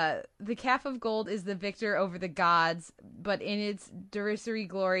 the calf of gold is the victor over the gods, but in its derisory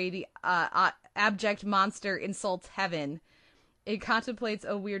glory, the abject monster insults heaven. It contemplates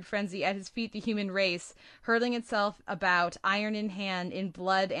a weird frenzy at his feet, the human race, hurling itself about, iron in hand, in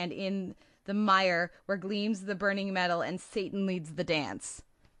blood and in the mire, where gleams the burning metal, and Satan leads the dance.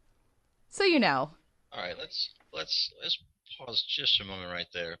 So All right, let's pause just a moment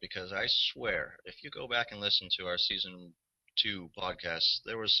right there, because I swear, if you go back and listen to our season 2 podcast,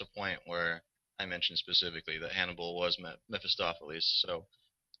 there was a point where I mentioned specifically that Hannibal was Mephistopheles. So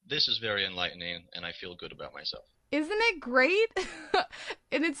this is very enlightening, and I feel good about myself. Isn't it great?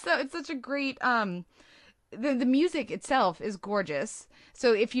 And it's such a great the music itself is gorgeous.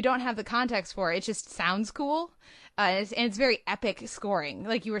 So if you don't have the context for it, it just sounds cool. And it's very epic scoring,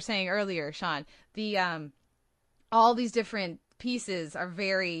 like you were saying earlier, Sean. The all these different pieces are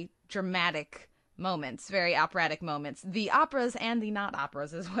very dramatic moments, very operatic moments. The operas and the not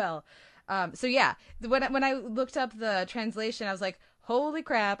operas as well. So yeah, when I looked up the translation, I was like, Holy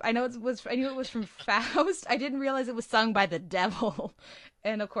crap! I knew it was from Faust. I didn't realize it was sung by the devil,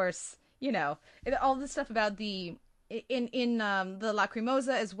 and of course, all the stuff about the in the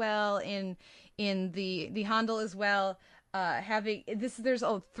Lacrimosa as well, in the Handel as well. Having this, there's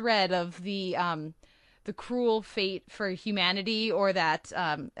a thread of the cruel fate for humanity, or that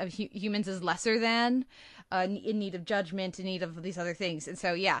of humans as lesser than, in need of judgment, in need of these other things. And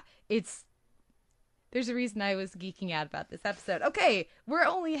so, yeah, there's a reason I was geeking out about this episode. Okay, we're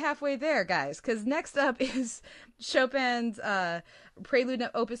only halfway there, guys, because next up is Chopin's Prelude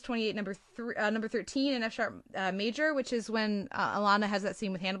Opus 28, number 13 in F sharp major, which is when Alana has that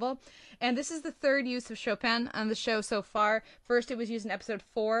scene with Hannibal. And this is the third use of Chopin on the show so far. First, it was used in episode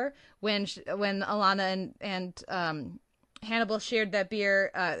 4 when Alana and Hannibal shared that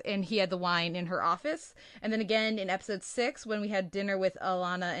beer, and he had the wine in her office. And then again in episode 6 when we had dinner with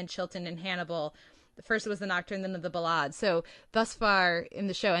Alana and Chilton and Hannibal. First it was the Nocturne, then the Ballade. So thus far in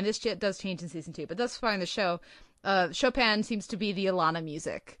the show, and this does change in season 2, but thus far in the show, Chopin seems to be the Alana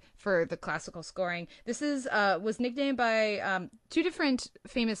music for the classical scoring. This was nicknamed by 2 different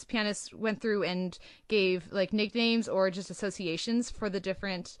famous pianists, went through and gave like nicknames or just associations for the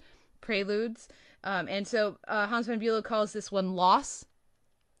different preludes. And so Hans van Bülow calls this one Loss.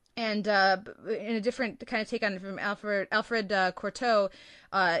 And in a different kind of take on it from Alfred Cortot,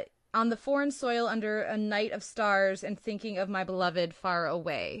 on the foreign soil under a night of stars and thinking of my beloved far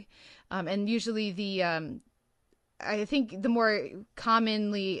away. And usually I think the more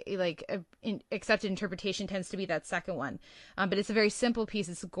commonly accepted interpretation tends to be that second one. But it's a very simple piece.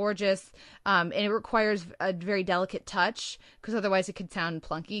 It's gorgeous. And it requires a very delicate touch, because otherwise it could sound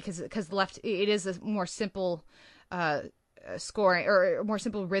plunky, because it is a more simple scoring, or more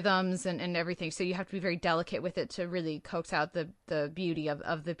simple rhythms and everything, so you have to be very delicate with it to really coax out the beauty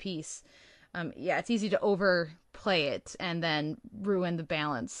of the piece. It's easy to overplay it and then ruin the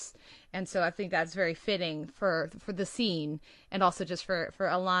balance, and so I think that's very fitting for the scene, and also just for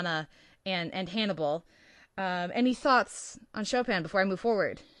Alana and Hannibal. Any thoughts on Chopin before I move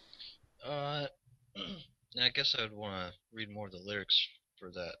forward? I guess I'd want to read more of the lyrics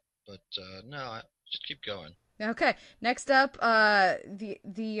for that, but no, just keep going. Okay. Next up, of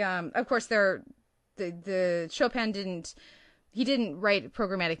course the Chopin didn't write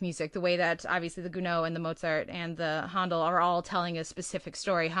programmatic music the way that obviously the Gounod and the Mozart and the Handel are all telling a specific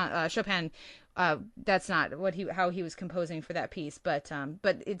story. Chopin, that's not how he was composing for that piece, but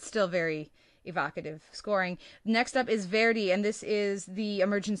it's still very evocative scoring. Next up is Verdi, and this is the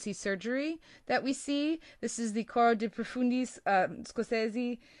emergency surgery that we see. This is the Coro di Profundis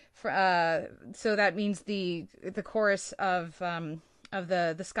Scozzesi. So that means the chorus of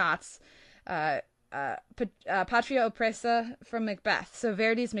the Scots. Patria Oppressa from Macbeth. So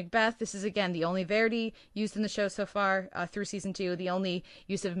Verdi's Macbeth. This is again the only Verdi used in the show so far through season 2. The only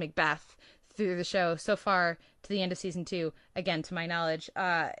use of Macbeth through the show so far to the end of season 2, again to my knowledge.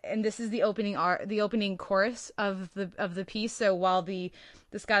 And this is the opening chorus of the piece. So while the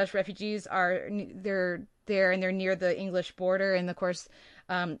Scottish refugees they're there and they're near the English border, and of course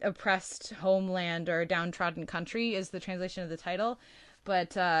oppressed homeland or downtrodden country is the translation of the title.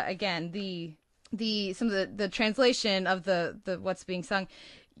 But again, some of the translation of the what's being sung,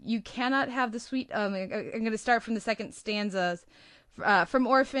 you cannot have the sweet. I'm going to start from the second stanza. From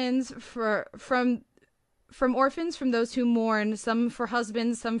orphans, from orphans, from those who mourn, some for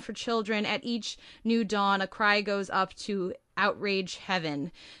husbands, some for children. At each new dawn, a cry goes up to outrage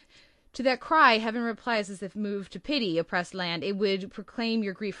heaven. To that cry, heaven replies as if moved to pity oppressed land. It would proclaim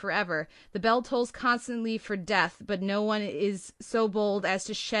your grief forever. The bell tolls constantly for death, but no one is so bold as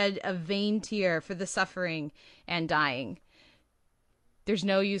to shed a vain tear for the suffering and dying. There's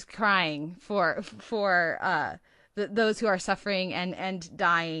no use crying for those who are suffering and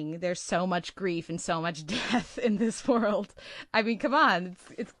dying. There's so much grief and so much death in this world. I mean, come on,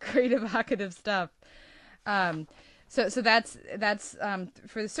 it's great evocative stuff. So that's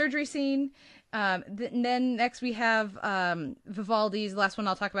for the surgery scene. Then next we have Vivaldi's. The last one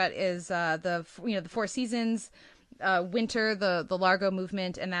I'll talk about is the Four Seasons, winter, the Largo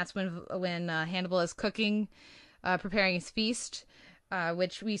movement, and that's when Hannibal is cooking, preparing his feast,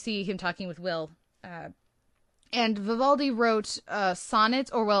 which we see him talking with Will. And Vivaldi wrote a sonnet,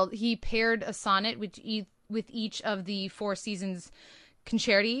 he paired a sonnet with each of the Four Seasons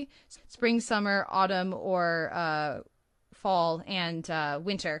concerti: spring, summer, autumn, or fall and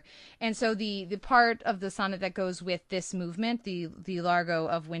winter. And so the part of the sonnet that goes with this movement, the Largo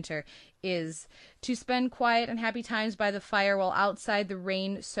of winter, is to spend quiet and happy times by the fire while outside the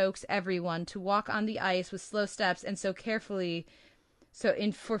rain soaks everyone, to walk on the ice with slow steps and so carefully,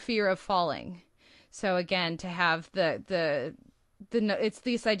 for fear of falling. So again, to have the it's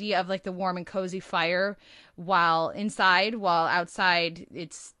this idea of like the warm and cozy fire while outside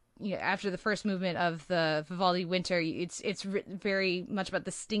it's, you know, after the first movement of the Vivaldi Winter, it's very much about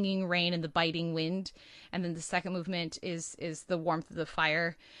the stinging rain and the biting wind, and then the second movement is the warmth of the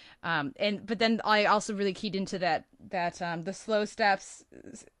fire, but then I also really keyed into that the slow steps,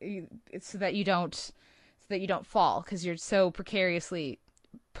 so that you don't fall because you're so precariously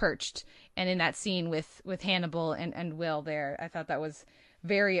perched. And in that scene with Hannibal and Will there, I thought that was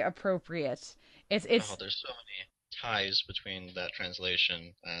very appropriate. It's there's so many ties between that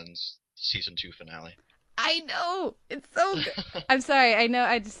translation and season 2 finale. I know, it's so good. I'm sorry, I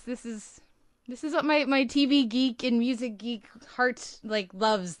know, this is what my TV geek and music geek heart like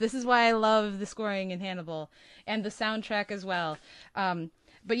loves. This is why I love the scoring in Hannibal and the soundtrack as well.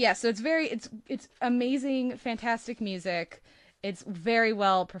 But yeah, so it's amazing, fantastic music. It's very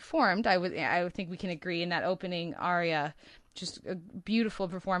well performed. I would think we can agree in that opening aria. Just a beautiful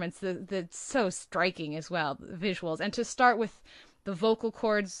performance that's so striking as well, the visuals. And to start with the vocal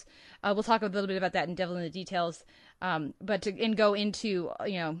cords, we'll talk a little bit about that in Devil in the Details. But go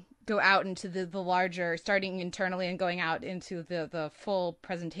out into the larger, starting internally and going out into the full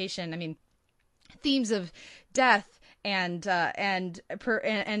presentation. I mean, themes of death and the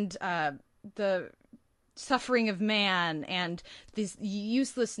suffering of man and this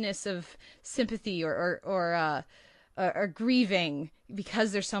uselessness of sympathy or grieving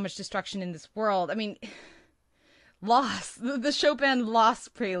because there's so much destruction in this world. I mean, loss, the Chopin Loss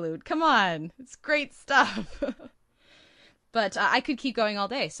Prelude. Come on, it's great stuff. But I could keep going all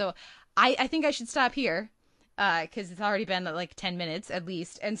day, so I think I should stop here because it's already been like 10 minutes at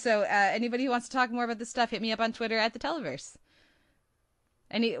least. And so anybody who wants to talk more about this stuff, hit me up on Twitter at the Televerse.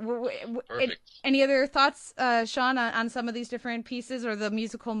 Any other thoughts, Sean, on some of these different pieces or the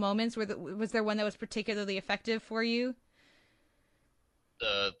musical moments? Was there one that was particularly effective for you?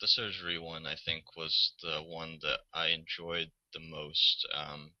 The surgery one, I think, was the one that I enjoyed the most.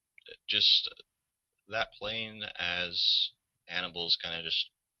 Just that playing as Hannibal's kind of just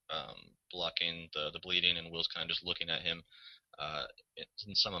blocking the bleeding, and Will's kind of just looking at him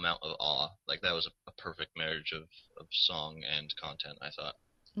in some amount of awe. Like, that was a perfect marriage of song and content, I thought.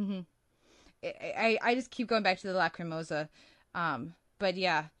 Mm-hmm. I just keep going back to the Lacrimosa. But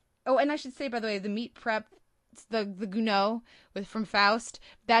yeah. Oh, and I should say, by the way, the meat prep, the Gounod from Faust,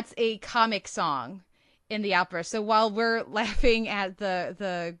 that's a comic song in the opera. So while we're laughing at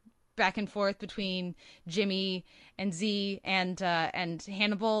the back and forth between Jimmy and Z and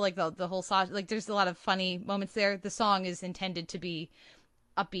Hannibal, like the whole song, like there's a lot of funny moments there. The song is intended to be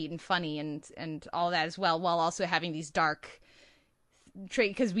upbeat and funny and all that as well, while also having these dark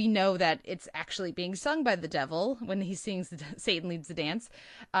trait, because we know that it's actually being sung by the devil when he sings Satan Leads the Dance,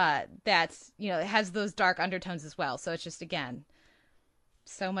 that, you know, it has those dark undertones as well. So it's just, again,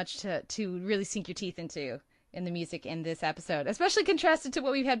 so much to really sink your teeth into in the music in this episode, especially contrasted to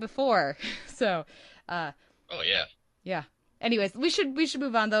what we've had before. So oh yeah. Anyways, we should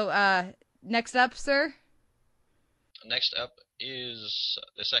move on though. Next up, sir. Next up is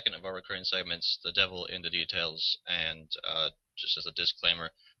the second of our recurring segments, The Devil in the Details, and just as a disclaimer,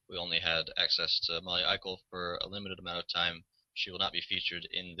 we only had access to Molly Eichel for a limited amount of time. She will not be featured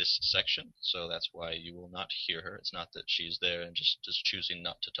in this section, so that's why you will not hear her. It's not that she's there and just choosing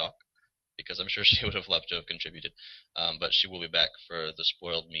not to talk, because I'm sure she would have loved to have contributed. But she will be back for the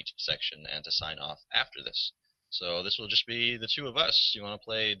spoiled meat section and to sign off after this. So this will just be the two of us. You want to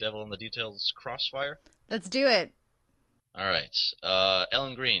play Devil in the Details Crossfire? Let's do it. All right.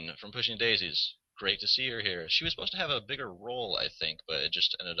 Ellen Greene from Pushing Daisies. Great to see her here. She was supposed to have a bigger role, I think, but it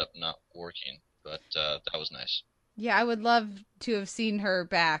just ended up not working. But that was nice. Yeah, I would love to have seen her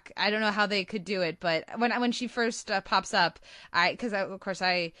back. I don't know how they could do it, but when she first pops up, of course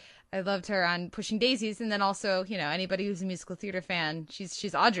I loved her on Pushing Daisies, and then also, you know, anybody who's a musical theater fan,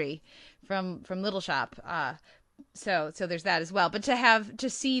 she's Audrey from Little Shop. So there's that as well. But to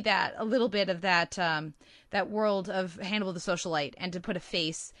see that a little bit of that world of Hannibal the Socialite, and to put a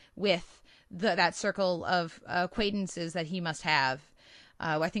face with that circle of acquaintances that he must have,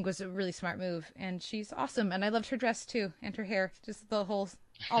 I think was a really smart move. And she's awesome, and I loved her dress too, and her hair. Just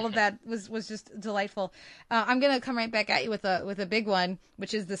all of that was just delightful. I'm gonna come right back at you with a big one,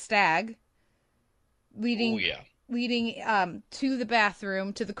 which is the stag leading to the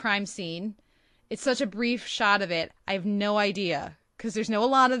bathroom, to the crime scene. It's such a brief shot of it. I have no idea, because there's no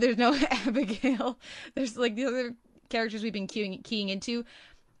Alana, there's no Abigail. There's like the other characters we've been keying into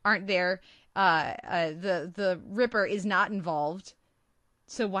aren't there. The Ripper is not involved.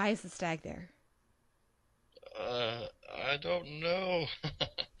 So why is the stag there? I don't know.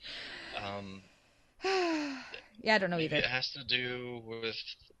 Yeah, I don't know Maybe either. it has to do with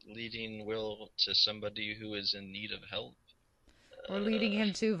leading Will to somebody who is in need of help. Or leading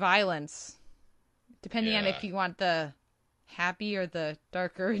him to violence, depending on if Yeah. you want the happy or the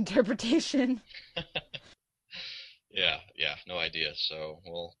darker interpretation. Yeah, no idea. So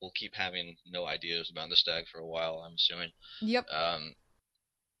we'll keep having no ideas about the stag for a while, I'm assuming. Yep. Um,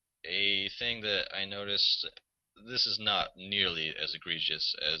 a thing that I noticed, this is not nearly as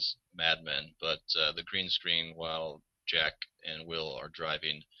egregious as Mad Men, but the green screen while Jack and Will are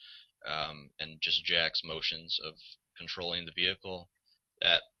driving, and just Jack's motions of controlling the vehicle,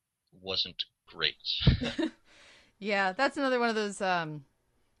 that wasn't great. Yeah, that's another one of those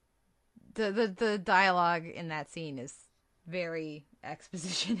the dialogue in that scene is very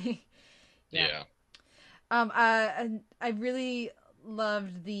exposition-y. Yeah. Yeah. I really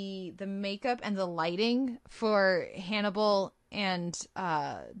loved the makeup and the lighting for Hannibal and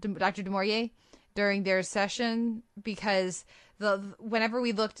Dr. Du Maurier during their session, because whenever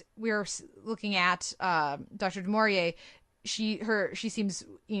we were looking at Dr. Du Maurier, she seems,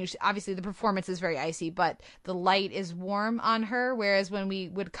 obviously the performance is very icy, but the light is warm on her, whereas when we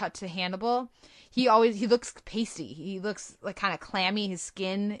would cut to Hannibal, he looks pasty, he looks like kind of clammy, his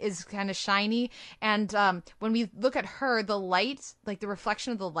skin is kind of shiny, and when we look at her, the light, like the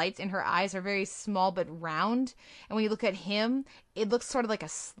reflection of the lights in her eyes, are very small but round, and when you look at him, it looks sort of like a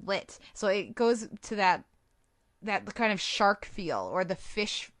slit, so it goes to that kind of shark feel, or the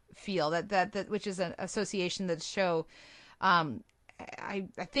fish feel, that which is an association that show um, I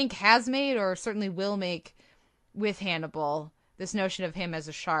think has made, or certainly will make, with Hannibal, this notion of him as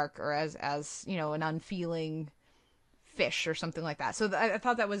a shark, or as an unfeeling fish or something like that. So I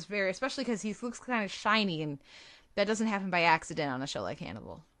thought that was very, especially because he looks kind of shiny, and that doesn't happen by accident on a show like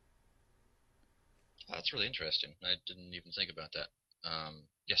Hannibal. That's really interesting. I didn't even think about that.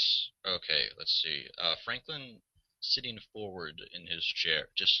 Yes. Okay, let's see. Franklin sitting forward in his chair,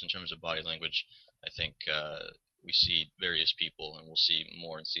 just in terms of body language, I think we see various people, and we'll see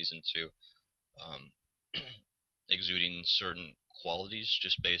more in season 2, um, exuding certain qualities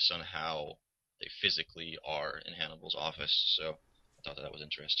just based on how they physically are in Hannibal's office. So I thought that was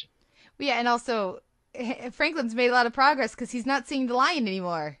interesting. But yeah, and also Franklin's made a lot of progress because he's not seeing the lion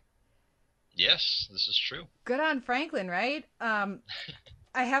anymore. Yes, this is true. Good on Franklin, right? I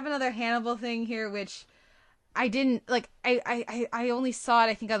have another Hannibal thing here, which I didn't like. I only saw it,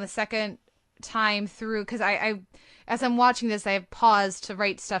 I think, on the second time through, because I as I'm watching this, I have paused to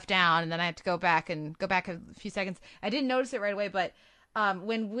write stuff down, and then I have to go back a few seconds. I didn't notice it right away, but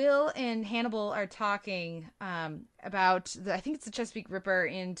when Will and Hannibal are talking about I think it's the Chesapeake Ripper,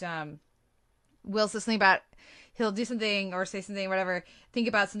 and Will says something about he'll do something or say something, whatever. Think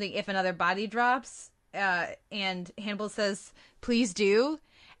about something if another body drops, and Hannibal says, "Please do,"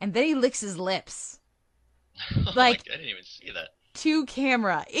 and then he licks his lips. Like, I didn't even see that. to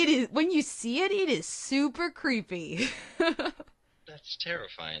camera. It is, when you see it, it is super creepy. That's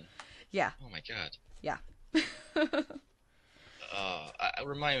terrifying. Yeah. Oh my god. Yeah.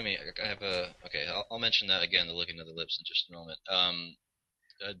 Remind me. I have a. Okay, I'll mention that again. The looking at the lips in just a moment.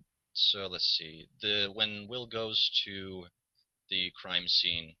 Uh, so let's see. When Will goes to the crime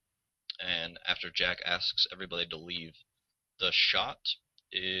scene, and after Jack asks everybody to leave, the shot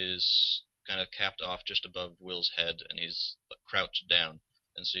is kind of capped off just above Will's head, and he's crouched down,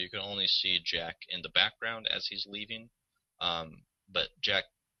 and so you can only see Jack in the background as he's leaving. But Jack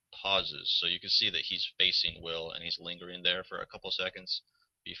pauses, so you can see that he's facing Will, and he's lingering there for a couple seconds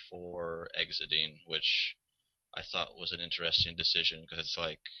before exiting, which I thought was an interesting decision, because it's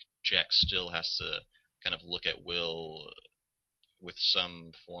like Jack still has to kind of look at Will with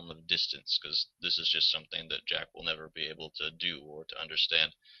some form of distance, because this is just something that Jack will never be able to do or to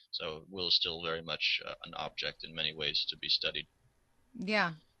understand. So Will is still very much an object in many ways to be studied.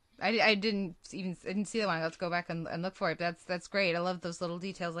 Yeah. I didn't see that one. Let's go back and look for it. That's great. I love those little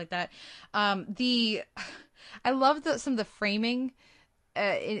details like that. The I love some of the framing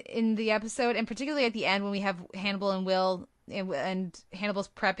in the episode, and particularly at the end when we have Hannibal and Will, and Hannibal's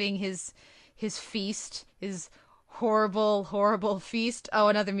prepping his feast, his horrible feast. Oh,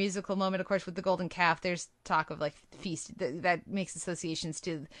 another musical moment, of course, with the golden calf. There's talk of like feast that makes associations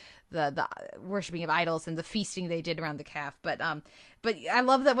to the worshiping of idols and the feasting they did around the calf. But I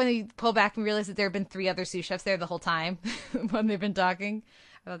love that when they pull back and realize that there have been 3 other sous chefs there the whole time when they've been talking.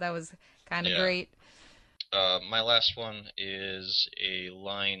 I thought that was kind of great. My last one is a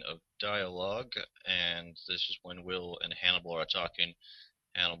line of dialogue, and this is when Will and Hannibal are talking.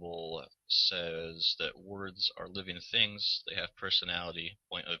 Hannibal says that words are living things. They have personality,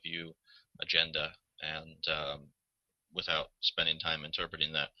 point of view, agenda, and without spending time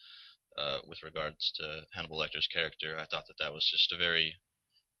interpreting that, with regards to Hannibal Lecter's character. I thought that was just a very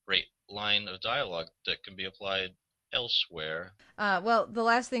great line of dialogue that can be applied elsewhere. Well, the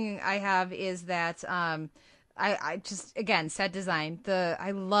last thing I have is that I just, again, set design.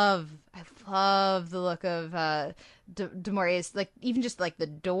 I love the look of Du Maurier's, like, even just like the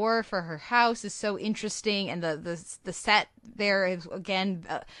door for her house is so interesting, and the set there is, again,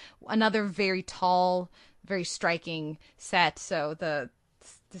 another very tall, very striking set. So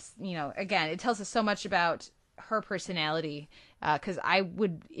this, again, it tells us so much about her personality, because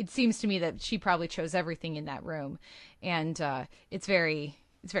it seems to me that she probably chose everything in that room, and it's very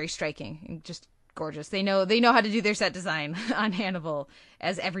striking and just gorgeous. They know how to do their set design on Hannibal,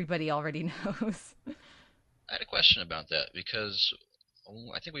 as everybody already knows. I had a question about that, because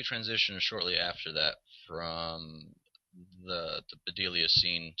I think we transitioned shortly after that from the Bedelia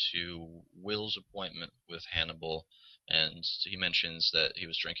scene to Will's appointment with Hannibal, and he mentions that he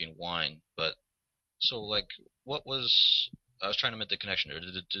was drinking wine. But so, like, what was I was trying to make the connection there.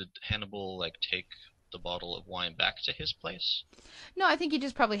 Did Hannibal, like, take the bottle of wine back to his place? No, I think he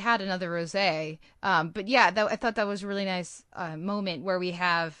just probably had another rosé. But yeah, I thought that was a really nice moment where we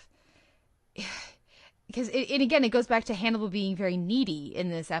have, because again, it goes back to Hannibal being very needy in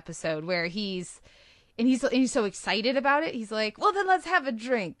this episode, where he's so excited about it. He's like, well, then let's have a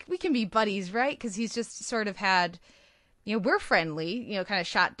drink. We can be buddies, right? Because he's just sort of had, we're friendly, kind of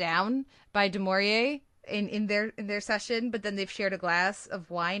shot down by Du Maurier in their session, but then they've shared a glass of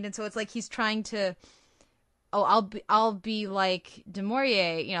wine, and so it's like he's trying to, I'll be like Du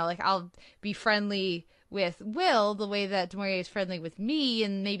Maurier, like I'll be friendly with Will the way that Du Maurier is friendly with me,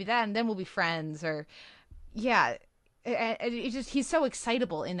 and maybe that, and then we'll be friends. Or yeah, he's so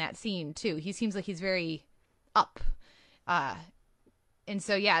excitable in that scene too. He seems like he's very up, and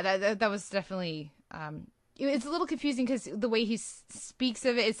so yeah, that was definitely it's a little confusing, because the way he speaks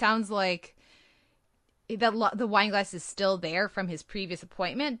of it, it sounds like that the wine glass is still there from his previous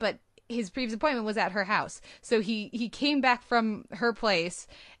appointment, but his previous appointment was at her house. So he came back from her place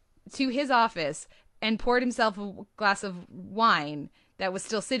to his office and poured himself a glass of wine that was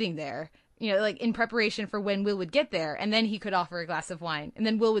still sitting there, like in preparation for when Will would get there, and then he could offer a glass of wine, and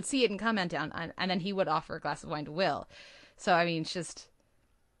then Will would see it and comment on, and then he would offer a glass of wine to Will. So I mean, it's just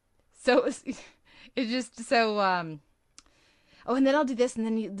so oh, and then I'll do this, and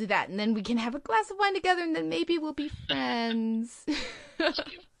then you do that, and then we can have a glass of wine together, and then maybe we'll be friends.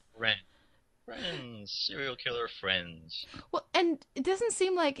 Friends, serial killer friends. Well, and it doesn't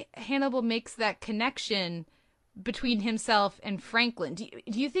seem like Hannibal makes that connection between himself and Franklin. Do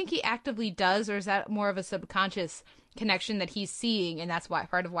you think he actively does, or is that more of a subconscious connection that he's seeing, and that's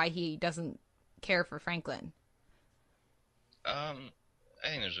part of why he doesn't care for Franklin? I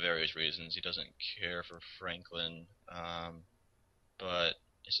think there's various reasons he doesn't care for Franklin. But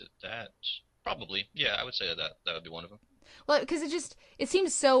is it that? Probably. Yeah, I would say that would be one of them. Well, because it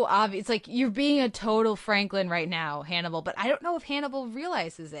seems so obvious. It's like, you're being a total Franklin right now, Hannibal, but I don't know if Hannibal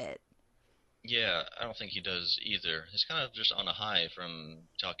realizes it. Yeah, I don't think he does either. He's kind of just on a high from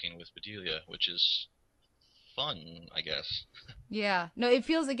talking with Bedelia, which is fun, I guess. Yeah. No, it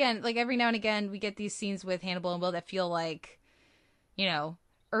feels, again, like every now and again we get these scenes with Hannibal and Will that feel like,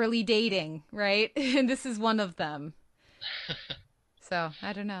 early dating, right? And this is one of them. So,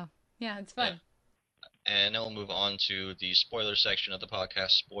 I don't know. Yeah, it's fun. Yeah. And now we'll move on to the spoiler section of the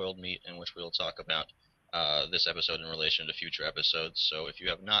podcast, Spoiled Meat, in which we'll talk about this episode in relation to future episodes. So if you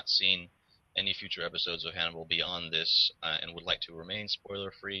have not seen any future episodes of Hannibal beyond this and would like to remain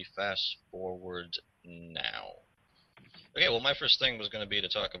spoiler-free, fast forward now. Okay, well, my first thing was going to be to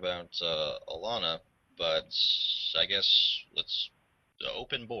talk about Alana, but I guess let's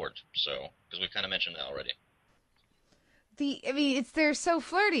open board, because we kind of mentioned that already. They're so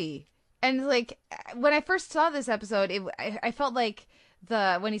flirty. And, like, when I first saw this episode, I felt like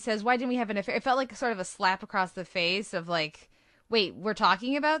when he says, why didn't we have an affair? It felt like sort of a slap across the face of, like, wait, we're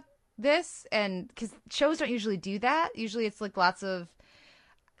talking about this? And because shows don't usually do that. Usually it's, like, lots of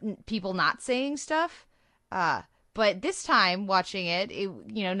people not saying stuff. But this time, watching it,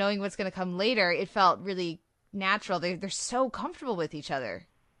 knowing what's going to come later, it felt really natural. They're so comfortable with each other.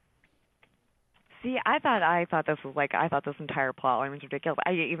 See, I thought this entire plot line was ridiculous.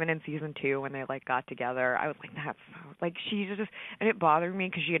 Even in season 2 when they got together, I was like, that's so, she just, and it bothered me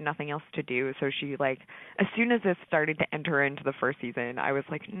because she had nothing else to do. So she as soon as this started to enter into the first season, I was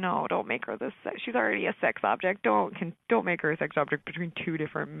like, no, don't make her this. She's already a sex object. Don't make her a sex object between two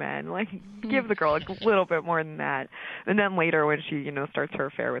different men. Give the girl a little bit more than that. And then later when she starts her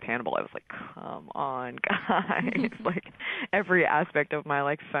affair with Hannibal, I was like, come on, guys. Every aspect of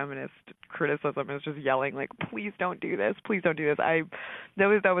my feminist criticism is just yelling like, please don't do this, please don't do this.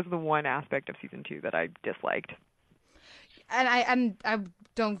 That was the one aspect of season 2 that I disliked. And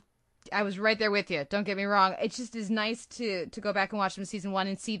I was right there with you. Don't get me wrong. It just is nice to go back and watch from season 1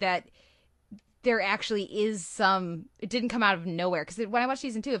 and see that there actually is some. It didn't come out of nowhere, because when I watched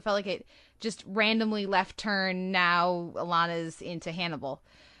season 2, it felt like it just randomly left turn. Now Alana's into Hannibal,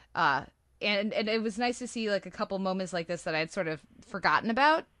 and it was nice to see like a couple moments like this that I'd sort of forgotten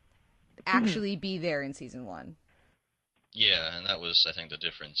about actually be there in season 1. Yeah, and that was, I think, the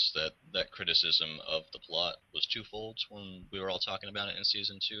difference. That criticism of the plot was twofold when we were all talking about it in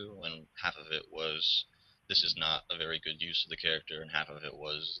season 2, when half of it was, this is not a very good use of the character, and half of it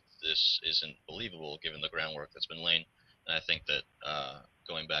was, this isn't believable given the groundwork that's been laid. And I think that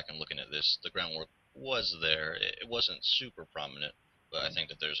going back and looking at this, the groundwork was there. It wasn't super prominent, but I think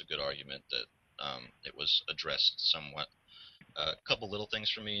that there's a good argument that it was addressed somewhat. A couple little things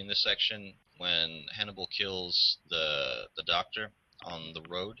for me in this section. When Hannibal kills the doctor on the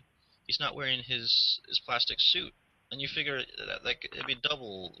road, he's not wearing his plastic suit, and you figure that it'd be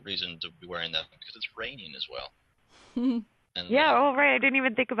double reason to be wearing that because it's raining as well. And, yeah, oh right, I didn't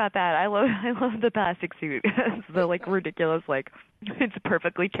even think about that. I love the plastic suit. It's the like ridiculous, like it's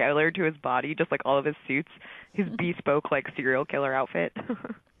perfectly tailored to his body, just like all of his suits, his bespoke like serial killer outfit.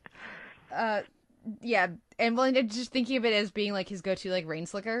 Yeah, and well, just thinking of it as being like his go-to like rain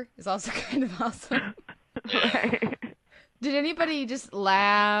slicker is also kind of awesome. Right. Did anybody just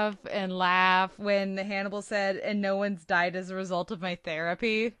laugh and laugh when Hannibal said, "And no one's died as a result of my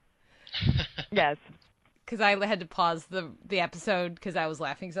therapy"? Yes. Because I had to pause the episode because I was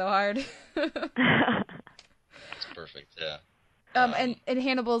laughing so hard. It's perfect, yeah. And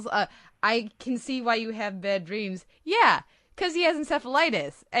Hannibal's, I can see why you have bad dreams. Yeah, because he has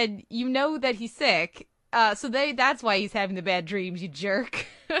encephalitis, and you know that he's sick. So that's why he's having the bad dreams, you jerk.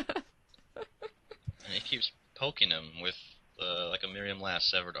 And he keeps poking him with like a Miriam Lass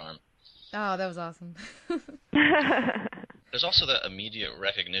severed arm. Oh, that was awesome. There's also that immediate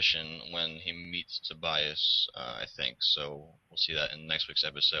recognition when he meets Tobias, I think. So we'll see that in next week's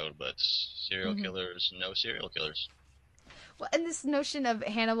episode. But serial killers, no serial killers. Well, and this notion of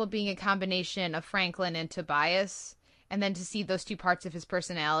Hannibal being a combination of Franklin and Tobias, and then to see those two parts of his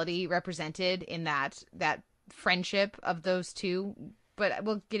personality represented in that friendship of those two. But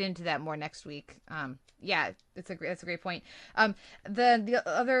we'll get into that more next week. Yeah, that's a great point. The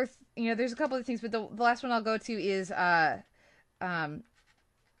other, there's a couple of things, but the last one I'll go to is,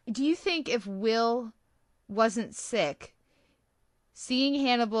 do you think if Will wasn't sick, seeing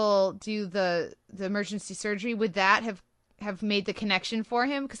Hannibal do the emergency surgery, would that have made the connection for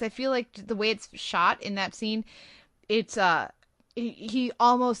him? Because I feel like the way it's shot in that scene, it's he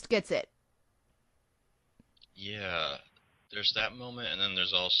almost gets it. Yeah. There's that moment, and then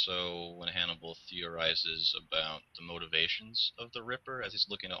there's also when Hannibal theorizes about the motivations of the Ripper as he's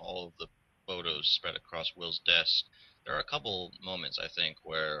looking at all of the photos spread across Will's desk. There are a couple moments, I think,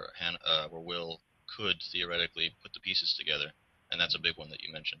 where Will could theoretically put the pieces together, and that's a big one that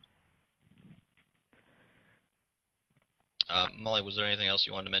you mentioned. Molly, was there anything else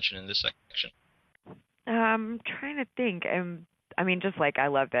you wanted to mention in this section? I'm trying to think. I mean, just like I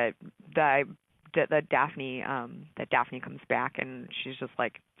love that Daphne comes back, and she's just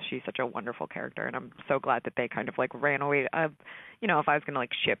like, she's such a wonderful character, and I'm so glad that they kind of like ran away. If I was gonna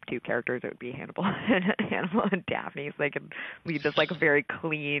like ship two characters, it would be Hannibal and Daphne, so they could lead this like very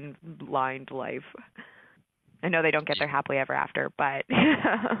clean, lined life. I know they don't get their happily ever after, but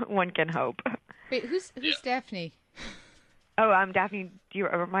one can hope. Wait, who's Daphne? Oh, Daphne.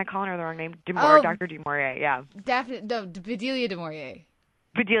 Am I calling her the wrong name? Dr. Du Maurier. Yeah. Daphne. No, Bedelia du Maurier.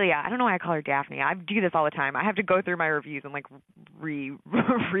 Bedelia. I don't know why I call her Daphne. I do this all the time. I have to go through my reviews and like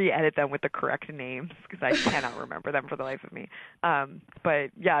re-edit them with the correct names because I cannot remember them for the life of me.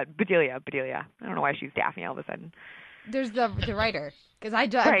 But yeah, Bedelia. I don't know why she's Daphne all of a sudden. There's the writer, because I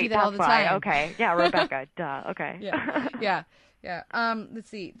do that all the time. Okay. Yeah, Rebecca. Duh. Okay. Yeah. Let's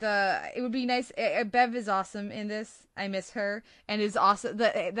see. It would be nice. Bev is awesome in this. I miss her, and is also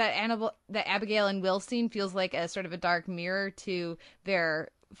the Abigail and Will scene feels like a sort of a dark mirror to their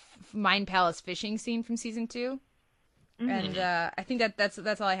Mind Palace fishing scene from season 2. Mm-hmm. And I think that's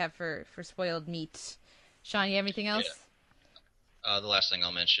all I have for spoiled meat. Sean, you have anything else? Yeah. The last thing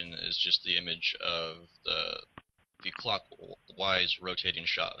I'll mention is just the image of the clockwise rotating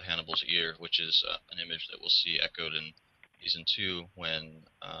shot of Hannibal's ear, which is an image that we'll see echoed in season 2 when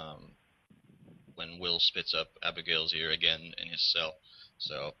Will spits up Abigail's ear again in his cell.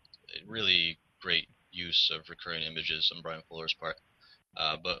 So really great use of recurring images on Brian Fuller's part.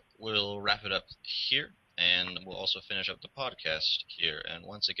 But we'll wrap it up here, and we'll also finish up the podcast here. And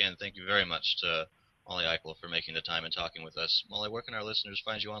once again, thank you very much to Molly Eichel for making the time and talking with us. Molly, where can our listeners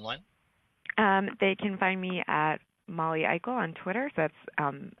find you online? They can find me at Molly Eichel on Twitter. So that's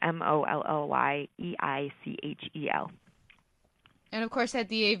MOLLYEICHEL. And of course at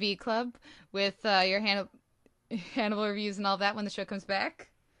the AV Club with your Hannibal reviews and all that when the show comes back.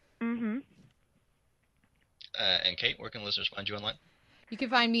 Mm-hmm. And Kate, where can listeners find you online? You can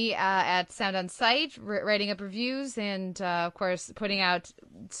find me at Sound On Sight, writing up reviews and, of course, putting out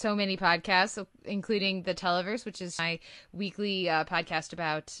so many podcasts, including The Televerse, which is my weekly podcast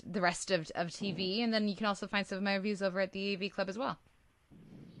about the rest of TV. And then you can also find some of my reviews over at the AV Club as well.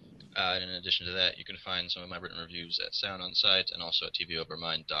 And in addition to that, you can find some of my written reviews at Sound On Sight and also at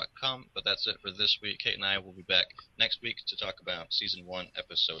tvovermind.com. But that's it for this week. Kate and I will be back next week to talk about Season 1,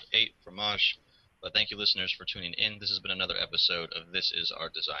 Episode 8, Fromage. But thank you, listeners, for tuning in. This has been another episode of This Is Our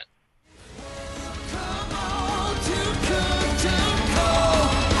Design.